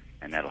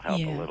 and that'll help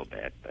a little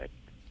bit. But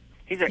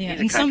he's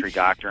a country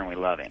doctor, and we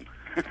love him.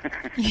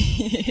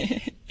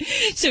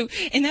 So,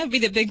 and that would be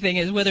the big thing,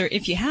 is whether,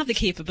 if you have the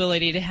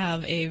capability to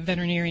have a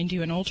veterinarian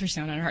do an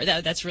ultrasound on her heart,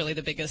 that's really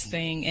the biggest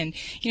thing. And,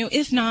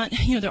 if not,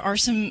 there are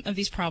some of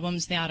these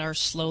problems that are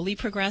slowly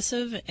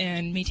progressive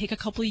and may take a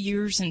couple of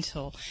years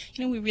until,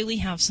 we really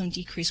have some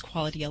decreased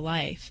quality of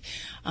life.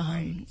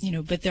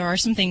 But there are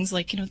some things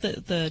like,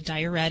 the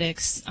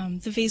diuretics,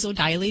 the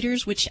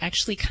vasodilators, which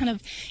actually kind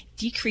of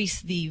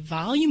decrease the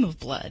volume of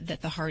blood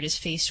that the heart is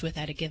faced with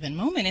at a given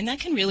moment, and that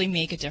can really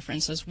make a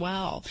difference as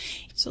well.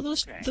 So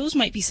those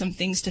might be some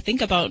things to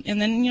think about.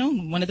 And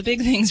then, one of the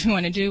big things we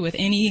want to do with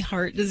any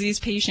heart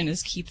disease patient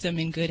is keep them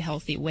in good,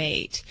 healthy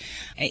weight.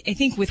 I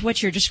think with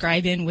what you're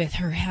describing with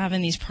her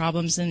having these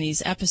problems in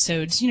these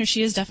episodes,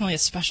 she is definitely a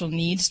special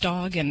needs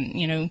dog,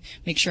 and,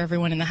 make sure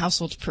everyone in the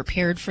household's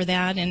prepared for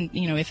that. And,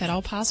 if at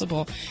all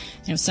possible,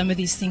 some of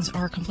these things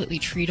are completely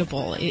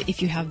treatable.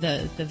 If you have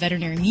the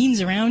veterinary means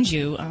around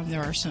you,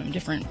 there are some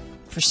different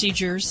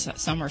procedures.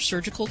 Some are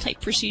surgical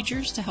type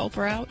procedures to help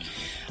her out.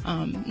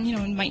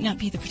 It might not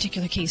be the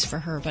particular case for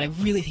her, but I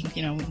really think,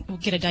 we'll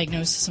get a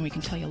diagnosis and we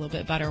can tell you a little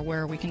bit better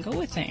where we can go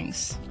with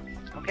things.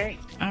 Okay.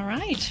 All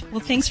right. Well,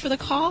 thanks for the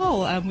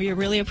call. We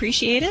really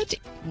appreciate it.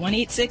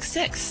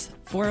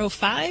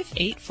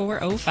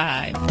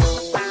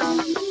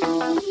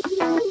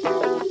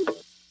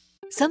 1-866-405-8405.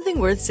 Something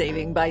Worth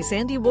Saving by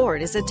Sandy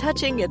Ward is a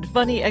touching and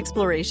funny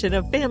exploration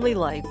of family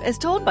life as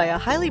told by a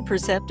highly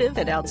perceptive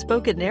and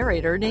outspoken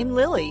narrator named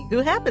Lily, who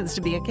happens to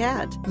be a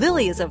cat.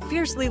 Lily is a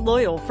fiercely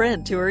loyal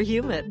friend to her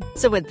human.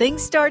 So when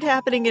things start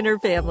happening in her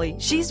family,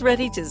 she's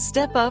ready to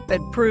step up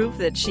and prove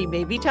that she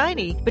may be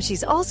tiny, but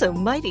she's also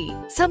mighty.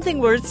 Something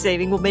Worth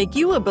Saving will make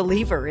you a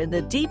believer in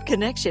the deep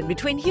connection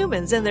between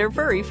humans and their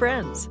furry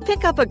friends.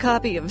 Pick up a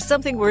copy of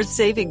Something Worth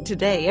Saving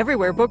today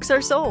everywhere books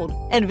are sold,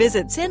 and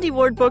visit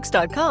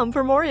sandywardbooks.com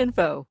for more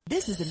info.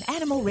 This is an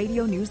Animal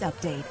Radio News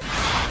Update.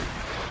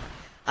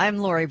 I'm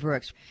Lori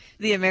Brooks.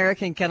 The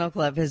American Kennel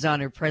Club has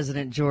honored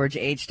President George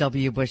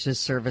H.W. Bush's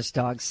service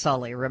dog,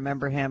 Sully.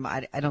 Remember him?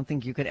 I don't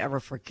think you could ever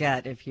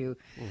forget if you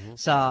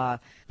saw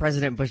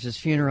President Bush's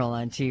funeral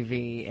on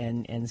TV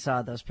and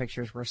saw those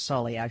pictures where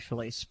Sully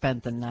actually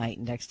spent the night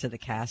next to the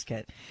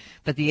casket.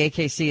 But the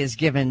AKC has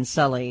given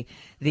Sully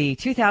the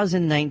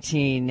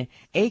 2019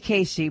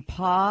 AKC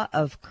Paw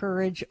of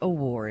Courage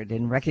Award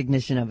in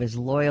recognition of his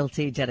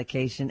loyalty,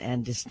 dedication,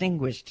 and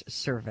distinguished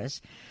service.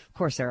 Of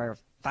course, there are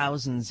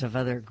thousands of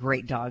other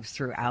great dogs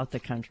throughout the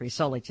country.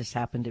 Sully just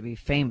happened to be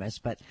famous.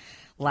 But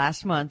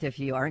last month, if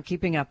you aren't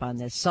keeping up on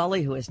this,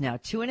 Sully, who is now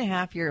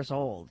 2.5 years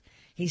old,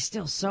 he's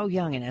still so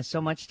young and has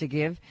so much to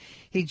give.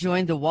 He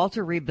joined the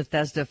Walter Reed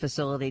Bethesda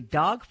Facility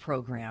Dog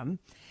Program.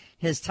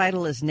 His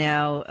title is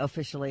now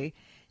officially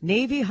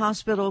Navy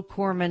Hospital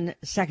Corpsman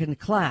Second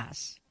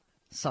Class,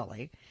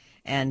 Sully.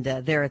 And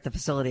there at the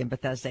facility in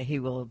Bethesda, he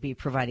will be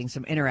providing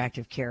some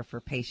interactive care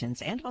for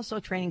patients and also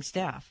training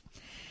staff.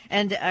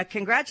 And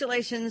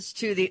congratulations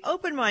to the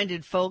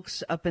open-minded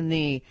folks up in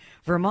the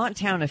Vermont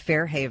town of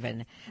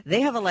Fairhaven. They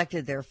have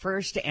elected their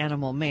first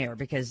animal mayor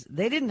because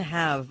they didn't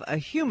have a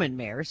human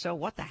mayor, so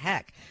what the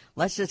heck?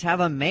 Let's just have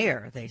a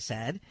mayor, they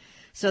said.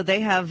 So they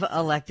have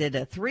elected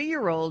a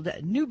 3-year-old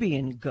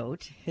Nubian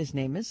goat. His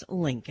name is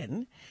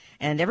Lincoln.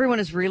 And everyone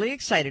is really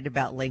excited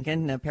about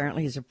Lincoln.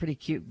 Apparently he's a pretty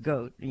cute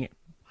goat.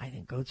 I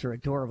think goats are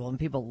adorable, and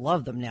people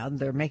love them now.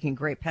 They're making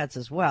great pets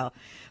as well.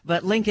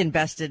 But Lincoln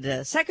bested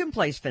a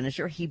second-place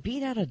finisher. He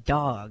beat out a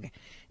dog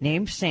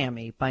named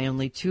Sammy by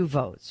only 2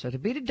 votes. So to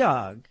beat a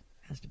dog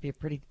has to be a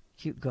pretty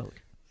cute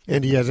goat.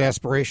 And he has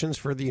aspirations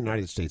for the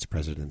United States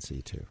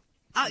presidency, too.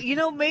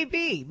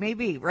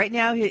 Maybe. Right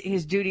now,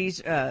 his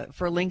duties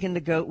for Lincoln the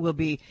goat will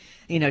be,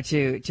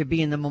 to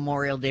be in the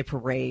Memorial Day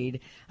parade,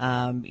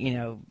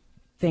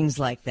 things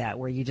like that,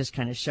 where you just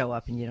kind of show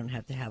up and you don't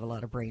have to have a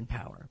lot of brain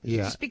power.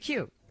 Yeah. Just be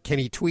cute. Can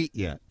he tweet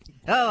yet?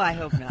 Oh, I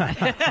hope not.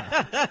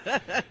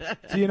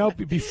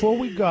 Before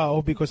we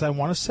go, because I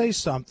want to say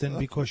something,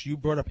 because you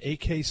brought up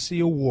AKC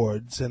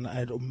awards, and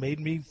it made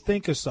me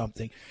think of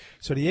something.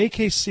 So the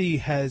AKC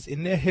has,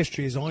 in their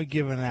history, has only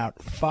given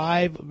out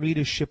 5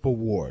 leadership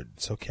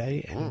awards,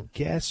 okay? And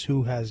guess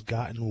who has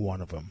gotten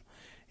one of them?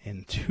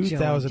 In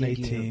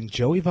 2018,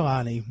 Joey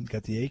Villani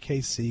got the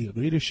AKC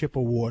Leadership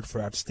Award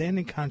for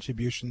outstanding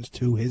contributions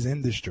to his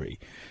industry.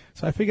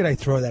 So I figured I'd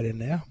throw that in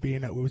there,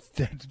 being that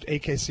the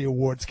AKC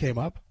Awards came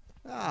up.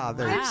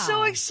 I'm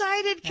so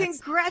excited.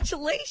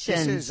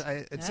 Congratulations.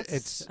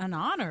 It's an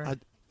honor.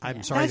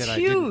 I'm sorry That's that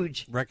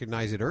huge. I didn't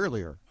recognize it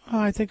earlier. Oh,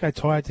 I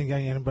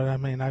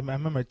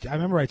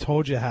remember I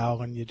told you how,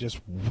 and you just,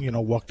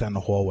 walked down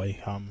the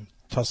hallway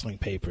tussling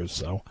papers,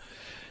 so...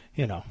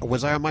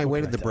 Was I on my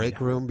way to the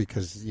break room?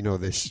 Because,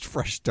 there's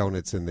fresh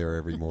donuts in there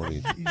every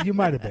morning. You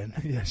might have been.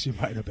 Yes, you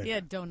might have been. He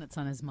had donuts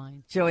on his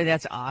mind. Joey,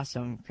 that's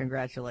awesome.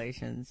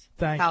 Congratulations.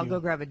 Thank I'll you. go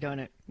grab a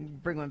donut.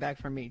 Bring one back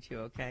for me, too,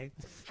 okay?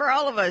 For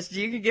all of us,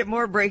 you can get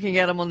more breaking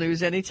animal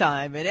news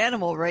anytime at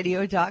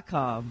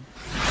animalradio.com.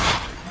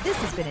 This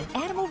has been an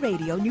Animal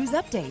Radio News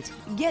Update.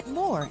 Get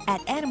more at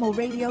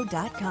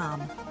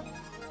animalradio.com.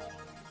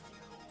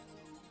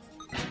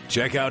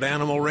 Check out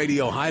Animal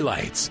Radio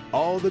highlights.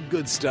 All the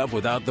good stuff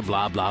without the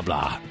blah, blah,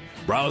 blah.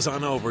 Browse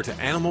on over to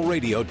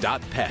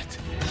animalradio.pet.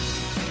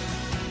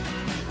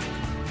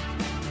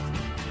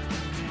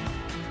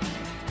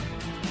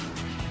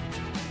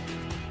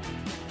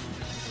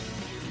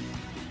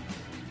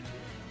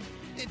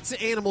 It's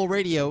Animal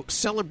Radio,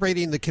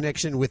 celebrating the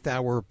connection with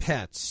our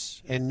pets.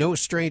 and no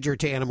stranger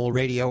to Animal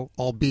Radio,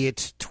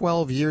 albeit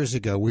 12 years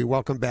ago. We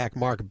welcome back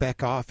Marc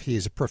Bekoff. He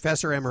is a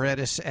professor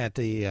emeritus at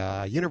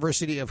the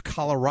University of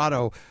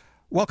Colorado.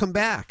 Welcome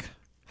back.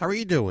 How are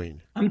you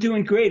doing? I'm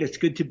doing great. It's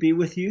good to be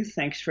with you.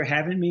 Thanks for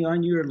having me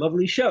on your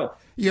lovely show.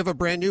 You have a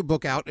brand new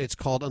book out. It's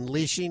called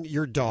Unleashing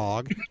Your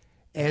Dog.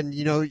 And,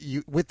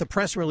 with the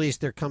press release,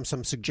 there come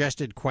some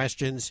suggested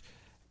questions.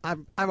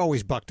 I've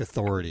always bucked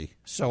authority.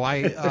 So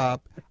I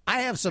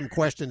have some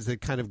questions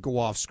that kind of go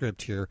off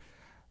script here.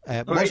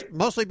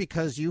 Mostly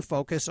because you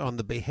focus on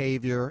the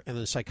behavior and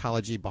the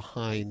psychology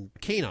behind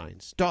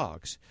canines,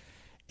 dogs.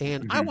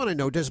 And I want to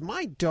know, does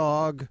my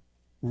dog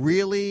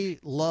really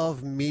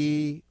love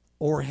me,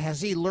 or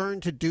has he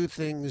learned to do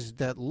things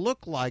that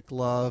look like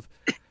love,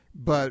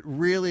 but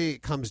really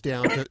it comes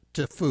down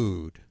to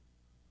food?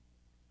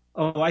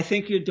 Oh, I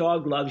think your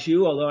dog loves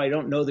you, although I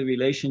don't know the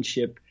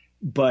relationship.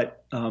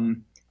 But,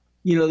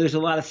 there's a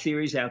lot of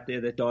theories out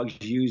there that dogs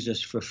use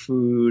us for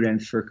food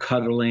and for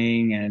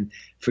cuddling and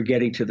for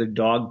getting to the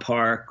dog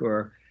park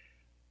or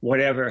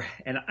whatever.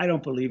 And I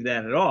don't believe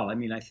that at all. I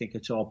mean, I think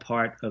it's all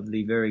part of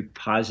the very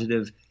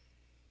positive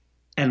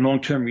and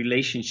long-term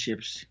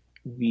relationships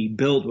we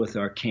build with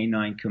our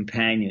canine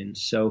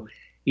companions. So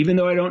even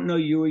though I don't know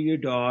you or your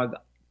dog,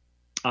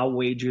 I'll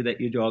wager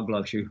that your dog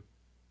loves you.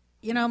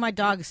 My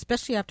dog,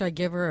 especially after I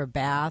give her a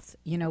bath,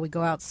 we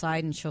go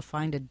outside and she'll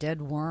find a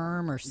dead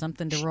worm or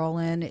something to roll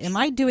in. Am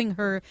I doing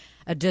her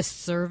a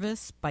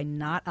disservice by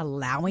not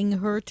allowing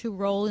her to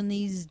roll in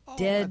these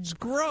dead that's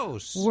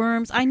gross.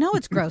 Worms? I know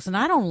it's gross, and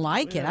I don't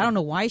like it. I don't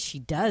know why she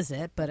does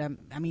it, but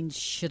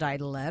should I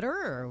let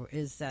her, or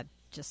is that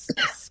just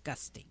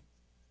disgusting?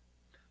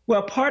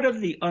 Well, part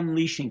of the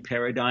unleashing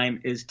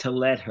paradigm is to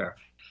let her.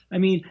 I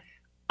mean,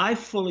 I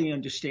fully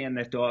understand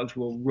that dogs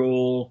will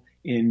roll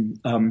in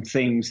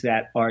things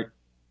that are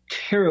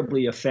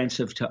terribly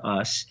offensive to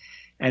us,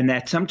 and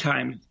that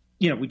sometimes,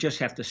 we just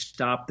have to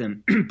stop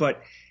them.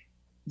 But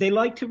they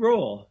like to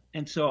roll.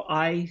 And so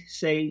I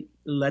say,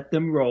 let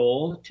them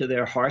roll to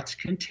their heart's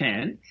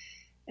content.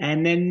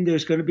 And then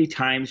there's going to be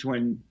times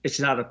when it's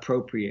not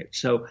appropriate.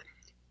 So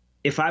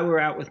if I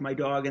were out with my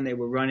dog and they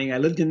were running, I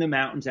lived in the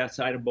mountains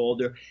outside of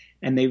Boulder,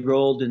 and they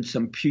rolled in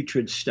some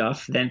putrid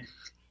stuff, then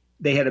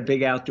they had a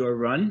big outdoor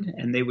run,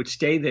 and they would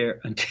stay there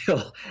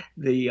until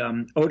the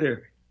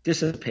odor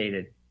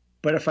dissipated.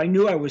 But if I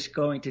knew I was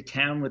going to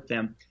town with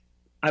them,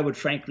 I would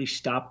frankly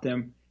stop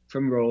them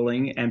from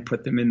rolling and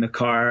put them in the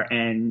car.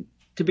 And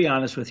to be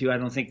honest with you, I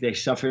don't think they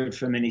suffered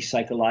from any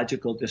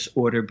psychological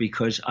disorder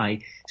because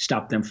I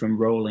stopped them from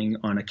rolling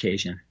on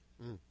occasion.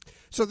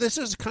 So this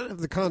is kind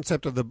of the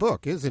concept of the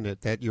book, isn't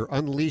it? That you're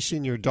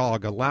unleashing your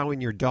dog, allowing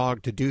your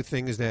dog to do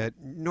things that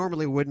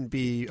normally wouldn't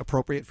be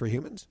appropriate for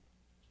humans?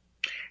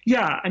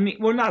 Yeah, I mean,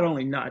 well, not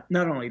only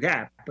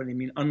that, but I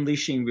mean,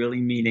 unleashing really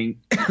meaning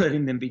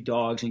letting them be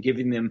dogs and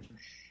giving them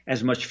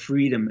as much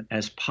freedom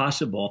as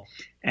possible.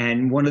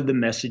 And one of the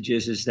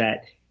messages is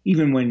that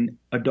even when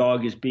a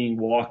dog is being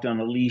walked on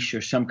a leash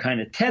or some kind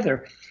of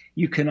tether,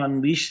 you can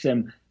unleash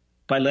them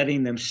by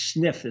letting them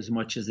sniff as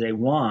much as they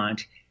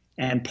want.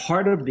 And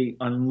part of the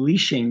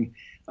unleashing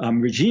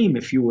regime,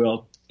 if you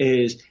will,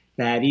 is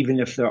that even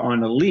if they're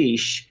on a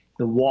leash,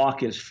 the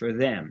walk is for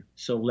them.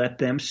 So let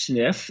them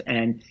sniff,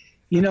 and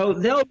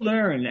they'll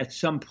learn at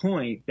some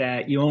point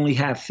that you only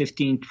have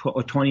 15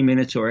 or 20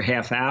 minutes or a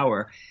half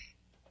hour.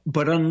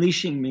 But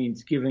unleashing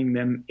means giving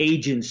them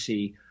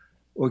agency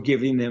or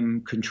giving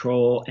them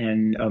control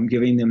and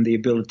giving them the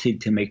ability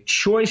to make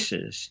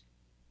choices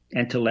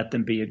and to let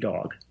them be a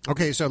dog.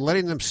 Okay, so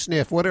letting them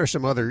sniff, what are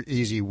some other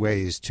easy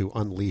ways to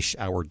unleash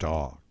our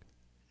dog?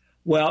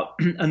 Well,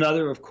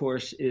 another, of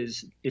course,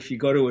 is if you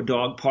go to a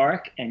dog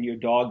park and your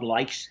dog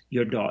likes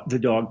the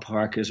dog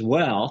park as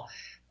well,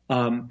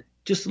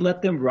 just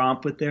let them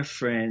romp with their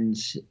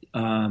friends.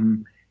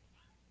 One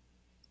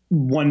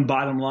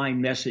bottom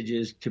line message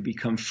is to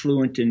become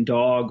fluent in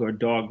dog or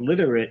dog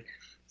literate.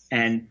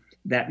 And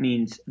that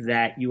means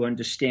that you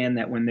understand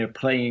that when they're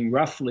playing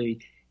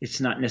roughly,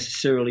 it's not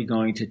necessarily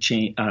going to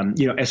change,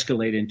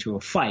 escalate into a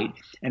fight.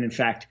 And in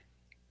fact,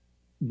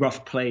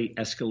 rough play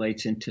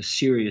escalates into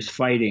serious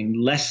fighting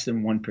less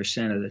than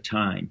 1% of the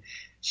time.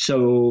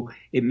 So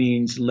it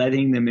means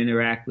letting them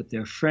interact with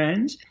their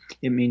friends.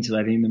 It means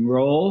letting them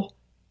roll,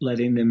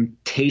 letting them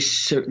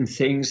taste certain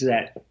things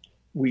that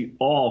we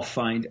all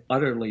find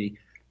utterly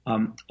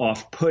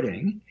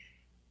off-putting.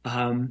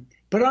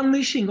 But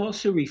unleashing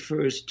also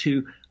refers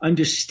to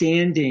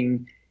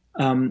understanding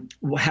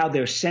how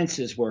their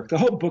senses work. The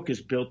whole book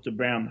is built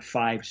around the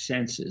 5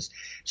 senses.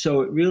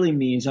 So it really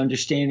means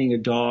understanding a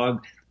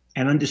dog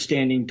and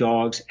understanding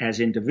dogs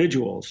as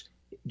individuals.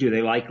 Do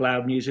they like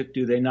loud music?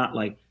 Do they not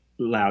like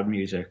loud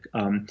music?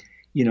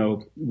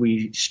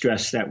 We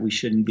stress that we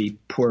shouldn't be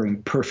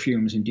pouring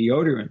perfumes and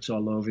deodorants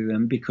all over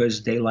them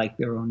because they like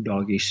their own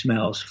doggy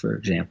smells, for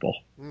example.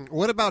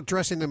 What about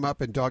dressing them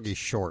up in doggy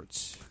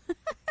shorts?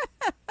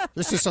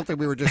 This is something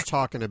we were just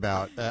talking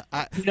about.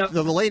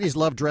 The ladies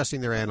love dressing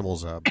their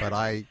animals up, but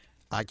I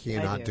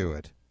cannot do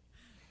it.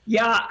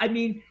 Yeah, I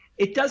mean,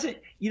 it doesn't,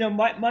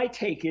 my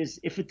take is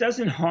if it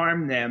doesn't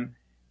harm them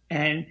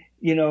and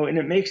and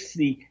it makes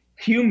the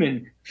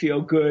human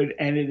feel good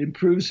and it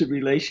improves the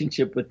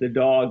relationship with the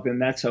dog, then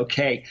that's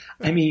okay.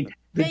 I mean,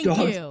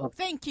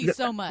 Thank you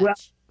so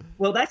much.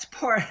 Well, that's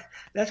part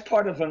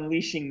of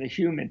unleashing the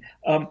human.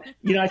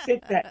 I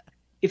think that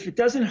if it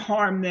doesn't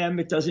harm them,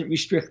 it doesn't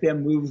restrict their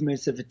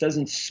movements, if it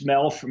doesn't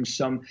smell from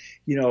some,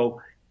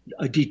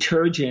 a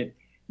detergent,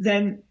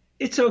 then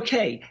it's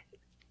okay.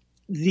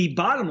 The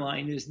bottom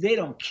line is they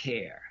don't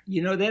care.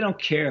 They don't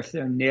care if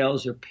their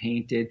nails are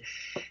painted.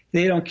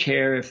 They don't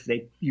care if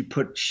you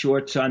put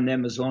shorts on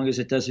them as long as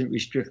it doesn't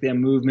restrict their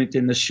movement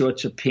and the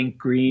shorts are pink,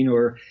 green,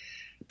 or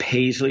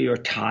paisley or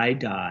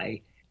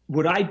tie-dye.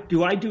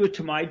 Do I do it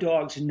to my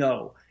dogs?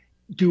 No.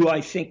 Do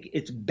I think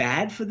it's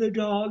bad for the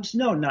dogs?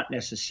 No, not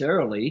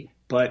necessarily.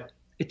 But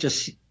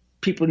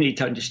people need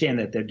to understand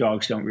that their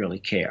dogs don't really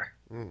care.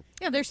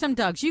 Yeah, there's some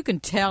dogs you can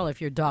tell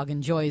if your dog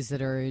enjoys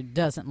it or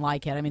doesn't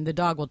like it. I mean, the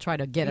dog will try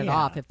to get it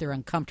off if they're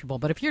uncomfortable.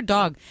 But if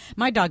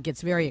my dog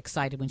gets very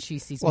excited when she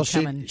sees me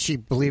coming. She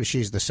believes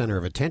she's the center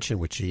of attention,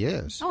 which she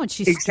is. Oh, and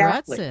she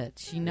struts it.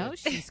 She knows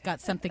she's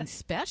got something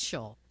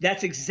special.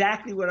 That's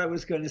exactly what I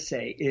was going to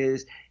say,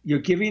 is you're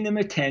giving them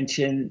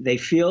attention. They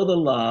feel the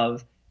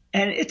love,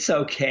 and it's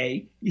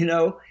okay.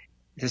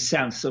 This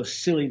sounds so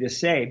silly to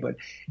say, but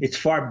it's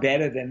far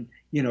better than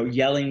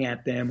yelling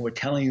at them or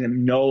telling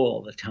them no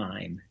all the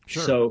time.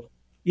 Sure.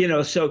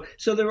 So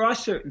there are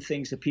certain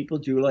things that people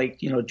do, like,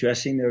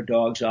 dressing their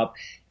dogs up.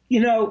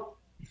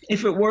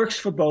 If it works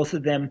for both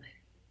of them,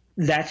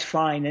 that's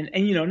fine. And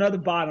another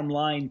bottom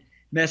line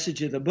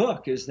message of the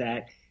book is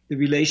that the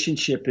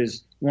relationship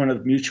is one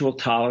of mutual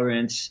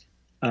tolerance,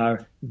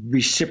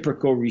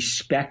 reciprocal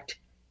respect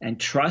and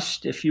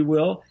trust, if you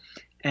will,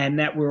 and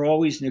that we're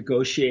always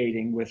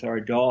negotiating with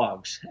our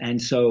dogs.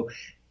 And so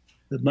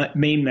the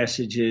main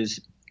message is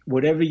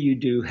whatever you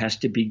do has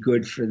to be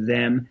good for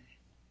them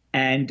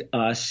and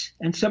us.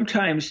 And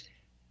sometimes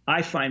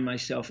I find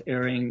myself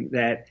erring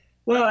that,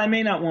 well, I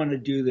may not want to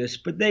do this,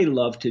 but they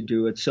love to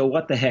do it. So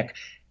what the heck?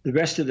 The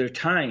rest of their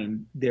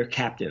time, they're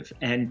captive.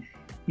 And,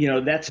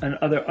 that's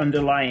another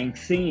underlying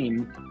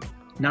theme,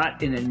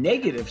 not in a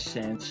negative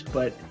sense,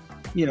 but,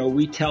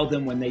 we tell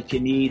them when they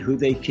can eat, who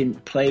they can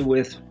play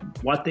with,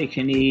 what they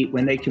can eat,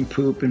 when they can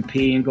poop and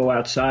pee and go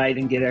outside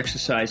and get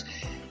exercise.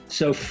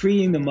 So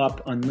freeing them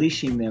up,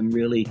 unleashing them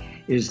really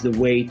is the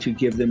way to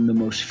give them the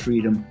most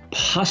freedom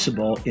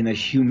possible in a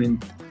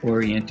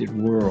human-oriented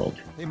world.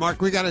 Hey,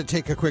 Mark, we got to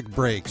take a quick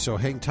break, so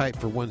hang tight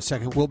for 1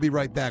 second. We'll be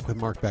right back with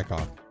Marc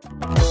Bekoff.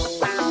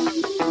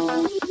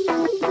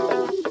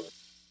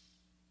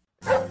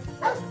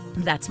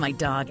 That's my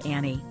dog,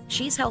 Annie.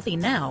 She's healthy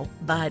now,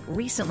 but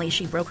recently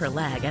she broke her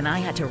leg and I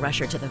had to rush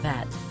her to the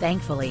vet.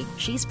 Thankfully,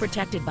 she's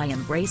protected by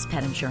Embrace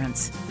Pet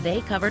Insurance.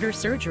 They covered her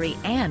surgery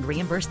and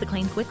reimbursed the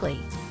claim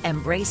quickly.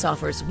 Embrace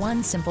offers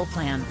one simple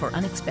plan for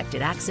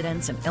unexpected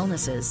accidents and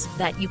illnesses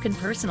that you can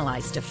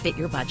personalize to fit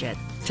your budget.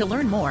 To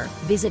learn more,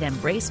 visit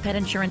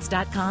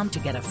EmbracePetInsurance.com to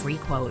get a free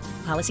quote.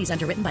 Policies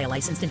underwritten by a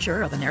licensed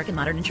insurer of American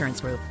Modern Insurance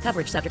Group.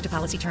 Coverage subject to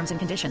policy terms and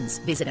conditions.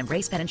 Visit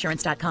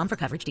EmbracePetInsurance.com for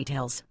coverage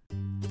details.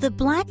 The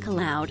Black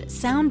Cloud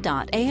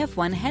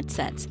Sound.AF1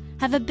 headsets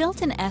have a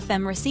built-in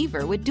FM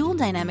receiver with dual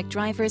dynamic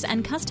drivers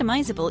and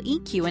customizable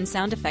EQ and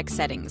sound effect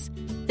settings.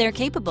 They're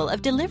capable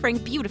of delivering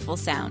beautiful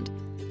sound.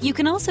 You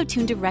can also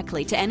tune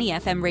directly to any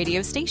FM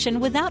radio station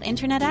without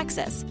internet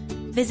access.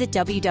 Visit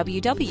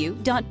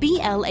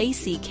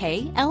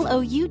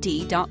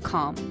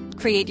www.blackcloud.com.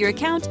 Create your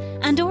account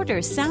and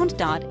order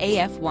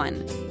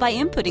Sound.AF1 by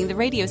inputting the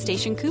radio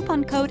station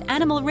coupon code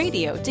Animal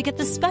Radio to get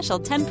the special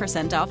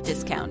 10% off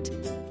discount.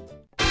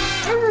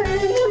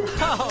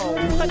 Oh,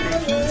 what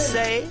did he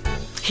say?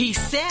 He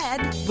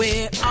said,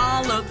 we're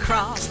all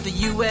across the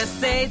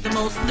USA, the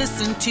most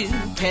listened to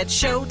pet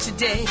show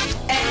today.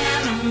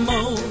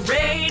 Animal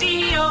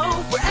Radio,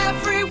 we're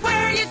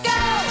everywhere you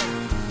go.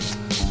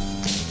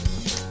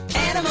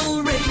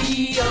 Animal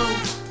Radio.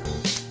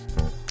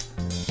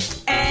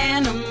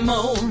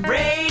 Animal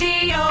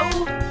Radio.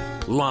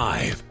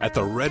 Live at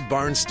the Red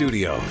Barn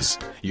Studios,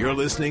 you're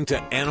listening to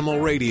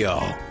Animal Radio.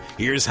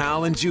 Here's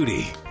Hal and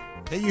Judy.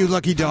 Hey, you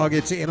lucky dog,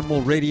 it's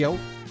Animal Radio.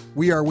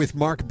 We are with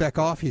Marc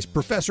Bekoff. He's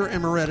Professor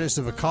Emeritus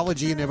of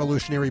Ecology and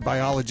Evolutionary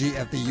Biology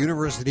at the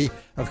University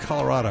of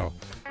Colorado.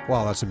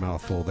 Wow, that's a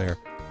mouthful there.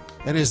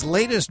 And his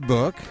latest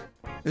book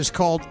is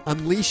called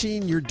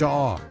Unleashing Your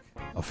Dog,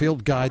 a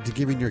field guide to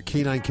giving your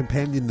canine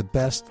companion the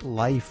best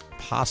life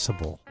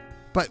possible.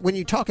 But when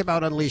you talk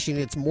about unleashing,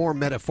 it's more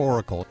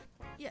metaphorical.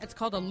 Yeah, it's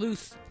called a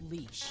loose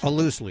leash. A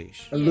loose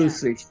leash. A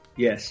loose leash,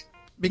 yes.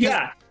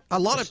 Because a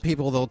lot of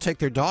people, they'll take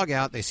their dog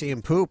out, they see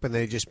him poop, and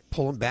they just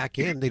pull him back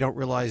in. They don't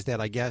realize that,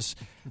 I guess,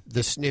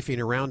 the sniffing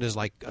around is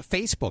like a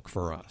Facebook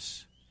for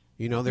us.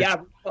 You know,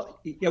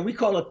 we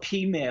call it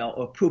pee mail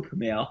or poop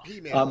mail. Pee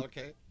mail,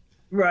 okay.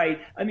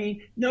 Right. I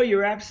mean, no,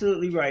 you're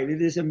absolutely right.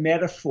 It is a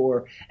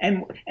metaphor.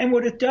 And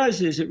what it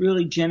does is it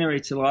really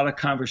generates a lot of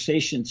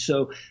conversation.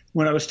 So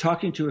when I was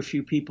talking to a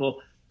few people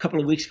a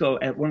couple of weeks ago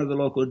at one of the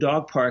local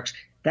dog parks,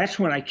 that's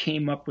when I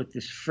came up with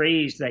this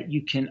phrase that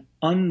you can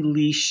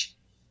unleash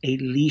a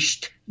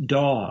leashed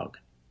dog.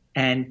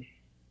 And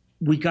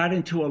we got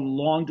into a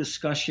long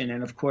discussion,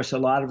 and of course, a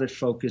lot of it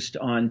focused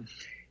on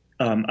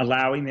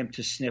allowing them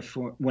to sniff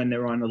when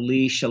they're on a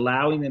leash,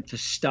 allowing them to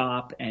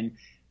stop and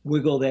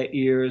wiggle their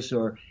ears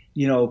or,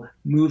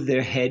 move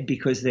their head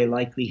because they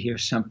likely hear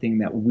something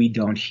that we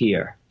don't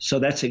hear. So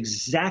that's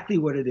exactly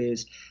what it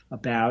is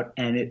about.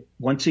 And it,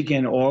 once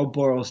again, all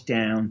boils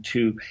down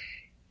to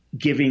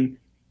giving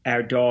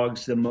our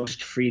dogs the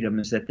most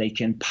freedoms that they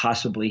can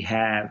possibly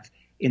have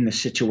in the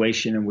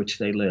situation in which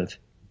they live.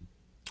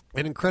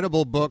 An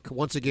incredible book,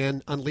 once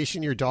again,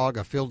 Unleashing Your Dog,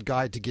 a field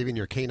guide to giving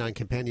your canine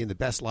companion the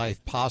best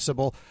life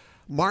possible.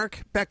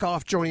 Marc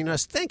Bekoff joining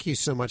us. Thank you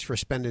so much for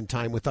spending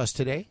time with us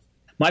today.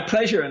 My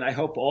pleasure, and I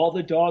hope all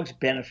the dogs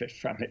benefit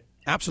from it.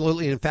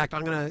 Absolutely. In fact,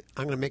 I'm gonna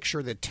make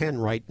sure that 10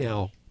 right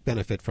now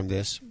benefit from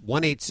this.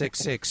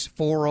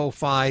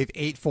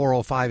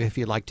 1-866-405-8405 if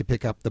you'd like to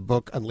pick up the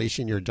book,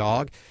 Unleashing Your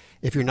Dog.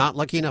 If you're not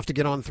lucky enough to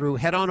get on through,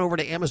 head on over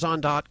to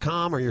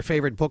Amazon.com or your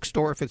favorite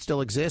bookstore if it still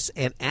exists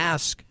and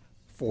ask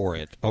for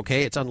it.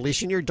 Okay, it's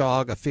Unleashing Your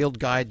Dog, a field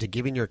guide to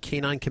giving your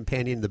canine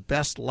companion the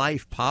best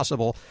life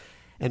possible.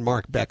 And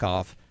Marc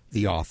Bekoff,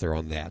 the author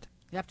on that.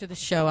 After the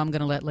show, I'm going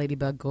to let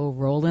Ladybug go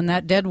roll in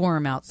that dead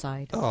worm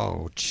outside.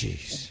 Oh,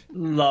 jeez.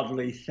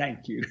 Lovely.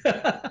 Thank you.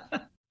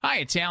 Hi,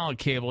 it's Alan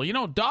Cable.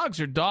 Dogs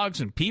are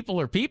dogs and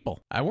people are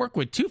people. I work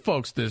with two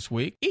folks this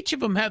week. Each of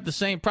them had the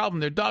same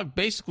problem. Their dog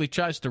basically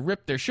tries to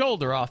rip their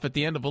shoulder off at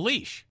the end of a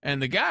leash.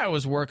 And the guy I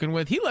was working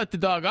with, he let the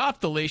dog off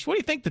the leash. What do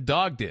you think the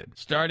dog did?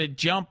 Started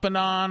jumping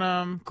on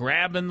him,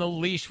 grabbing the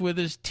leash with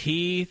his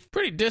teeth.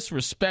 Pretty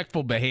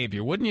disrespectful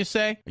behavior, wouldn't you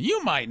say?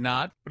 You might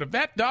not, but if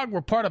that dog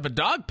were part of a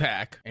dog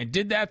pack and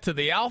did that to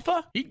the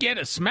alpha, he'd get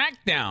a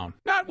smackdown.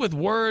 Not with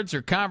words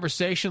or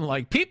conversation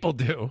like people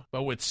do,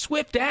 but with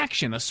swift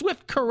action, a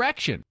swift correction.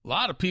 A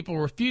lot of people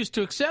refuse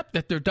to accept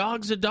that their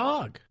dog's a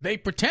dog. They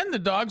pretend the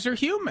dogs are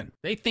human.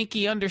 They think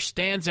he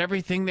understands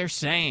everything they're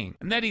saying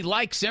and that he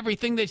likes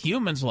everything that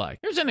humans like.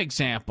 Here's an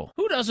example.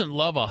 Who doesn't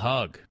love a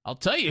hug? I'll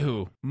tell you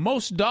who.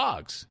 Most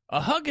dogs.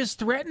 A hug is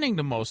threatening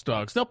to most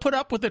dogs. They'll put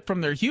up with it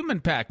from their human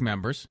pack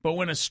members, but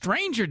when a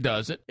stranger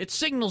does it, it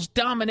signals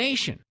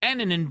domination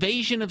and an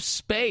invasion of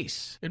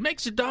space. It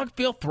makes a dog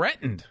feel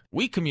threatened.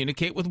 We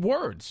communicate with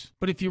words,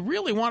 but if you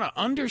really want to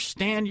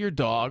understand your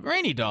dog, or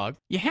any dog,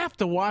 you have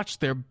to watch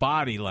their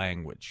body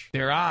language,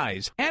 their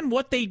eyes, and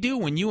what they do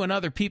when you and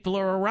other people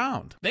are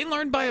around. They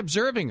learn by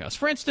observing us.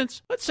 For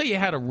instance, let's say you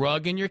had a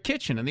rug in your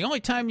kitchen, and the only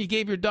time you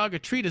gave your dog a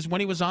treat is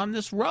when he was on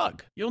this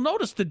rug. You'll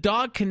notice the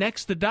dog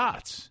connects the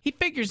dots. He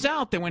figures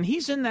out that when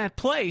he's in that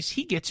place,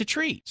 he gets a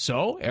treat.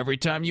 So every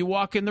time you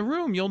walk in the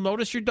room, you'll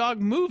notice your dog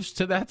moves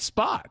to that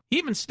spot. He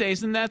even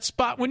stays in that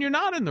spot when you're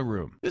not in the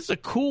room. This is a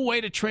cool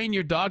way to train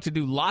your dog to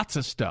do lots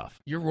of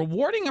stuff. You're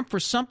rewarding him for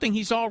something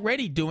he's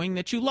already doing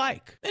that you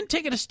like. Then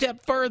take it a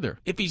step further.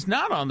 If he's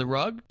not on the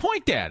rug,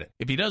 point at it.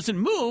 If he doesn't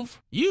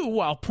move, you,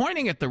 while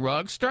pointing at the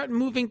rug, start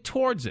moving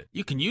towards it.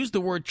 You can use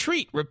the word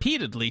treat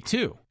repeatedly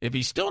too. If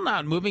he's still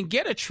not moving,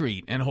 get a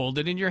treat and hold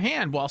it in your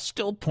hand while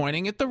still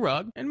pointing at the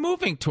rug and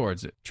moving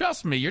towards it.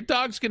 Trust me, your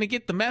dog's going to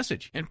get the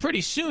message, and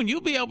pretty soon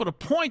you'll be able to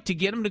point to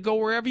get him to go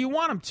wherever you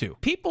want him to.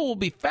 People will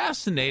be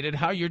fascinated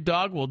how your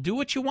dog will do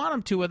what you want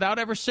him to without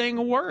ever saying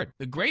a word.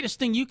 The greatest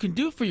thing you can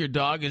do for your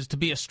dog is to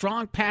be a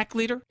strong pack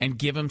leader and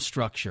give him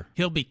structure.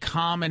 He'll be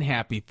calm and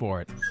happy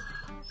for it.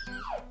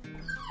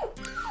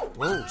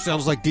 Whoa,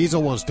 sounds like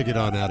Diesel wants to get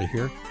on out of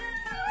here.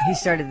 He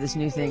started this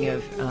new thing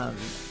of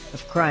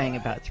crying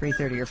about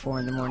 3:30 or 4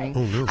 in the morning.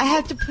 Oh, no. I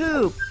had to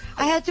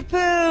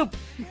poop.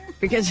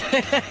 Because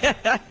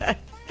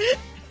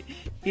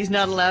he's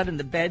not allowed in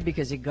the bed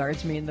because he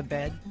guards me in the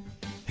bed.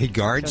 He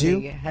guards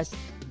you?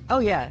 Oh,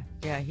 yeah.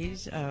 Yeah,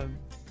 he's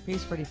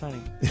pretty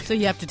funny. So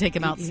you have to take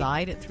him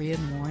outside at 3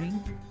 in the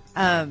morning?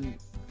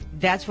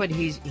 That's what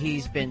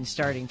he's been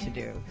starting to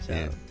do.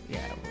 So,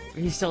 yeah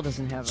he still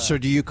doesn't have So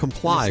do you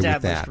comply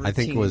with that? routine. I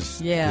think was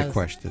the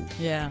question.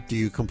 Yeah. Do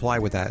you comply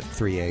with that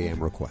 3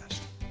 a.m.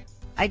 request?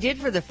 I did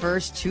for the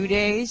first 2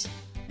 days.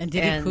 And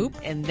did he poop?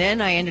 And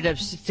then I ended up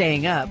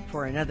staying up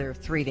for another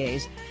 3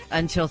 days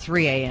until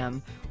 3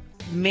 a.m.,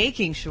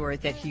 making sure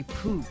that he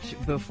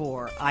pooped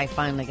before I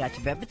finally got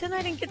to bed. But then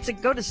I didn't get to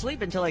go to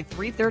sleep until like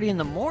 3:30 in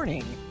the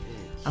morning.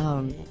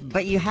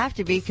 But you have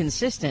to be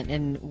consistent,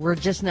 and we're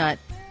just not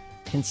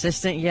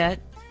consistent yet.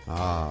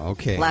 Ah,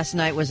 okay. Last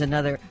night was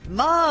another,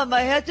 Mom,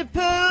 I had to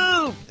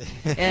poop!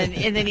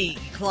 and then he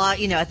clawed,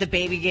 at the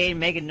baby gate,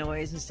 making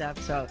noise and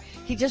stuff. So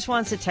he just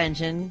wants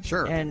attention.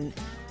 Sure. And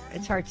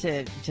it's hard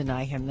to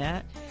deny him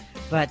that.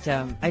 But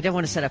I don't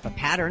want to set up a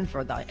pattern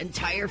for the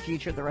entire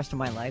future, the rest of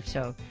my life.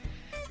 So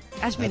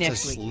ask me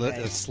next week.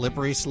 A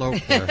slippery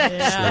slope there.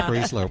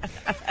 Slippery slope.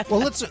 Well,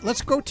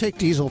 let's go take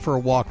Diesel for a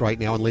walk right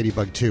now and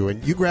Ladybug too.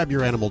 And you grab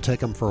your animal,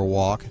 take him for a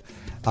walk.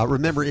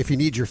 Remember, if you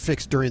need your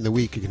fix during the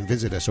week, you can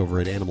visit us over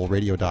at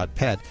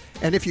animalradio.pet.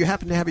 And if you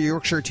happen to have a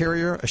Yorkshire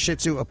Terrier, a Shih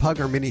Tzu, a Pug,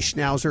 or mini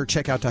Schnauzer,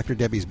 check out Dr.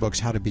 Debbie's books,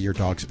 How to Be Your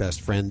Dog's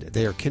Best Friend.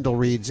 They are Kindle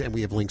reads, and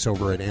we have links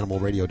over at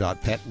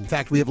animalradio.pet. In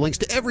fact, we have links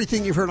to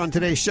everything you've heard on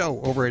today's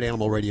show over at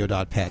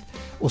animalradio.pet.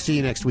 We'll see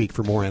you next week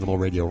for more Animal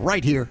Radio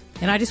right here.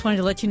 And I just wanted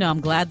to let you know,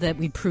 I'm glad that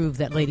we proved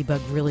that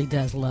Ladybug really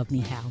does love me,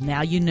 Hal.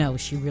 Now you know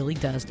she really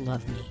does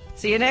love me.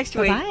 See you next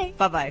week. Bye-bye.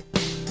 Bye-bye.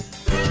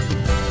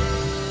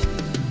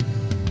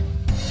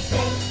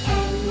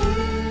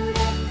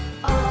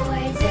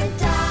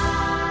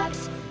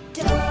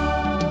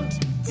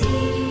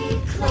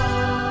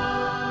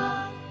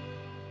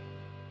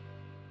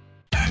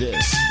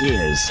 This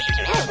is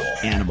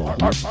Animal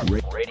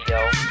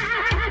Radio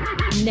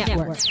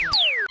Network.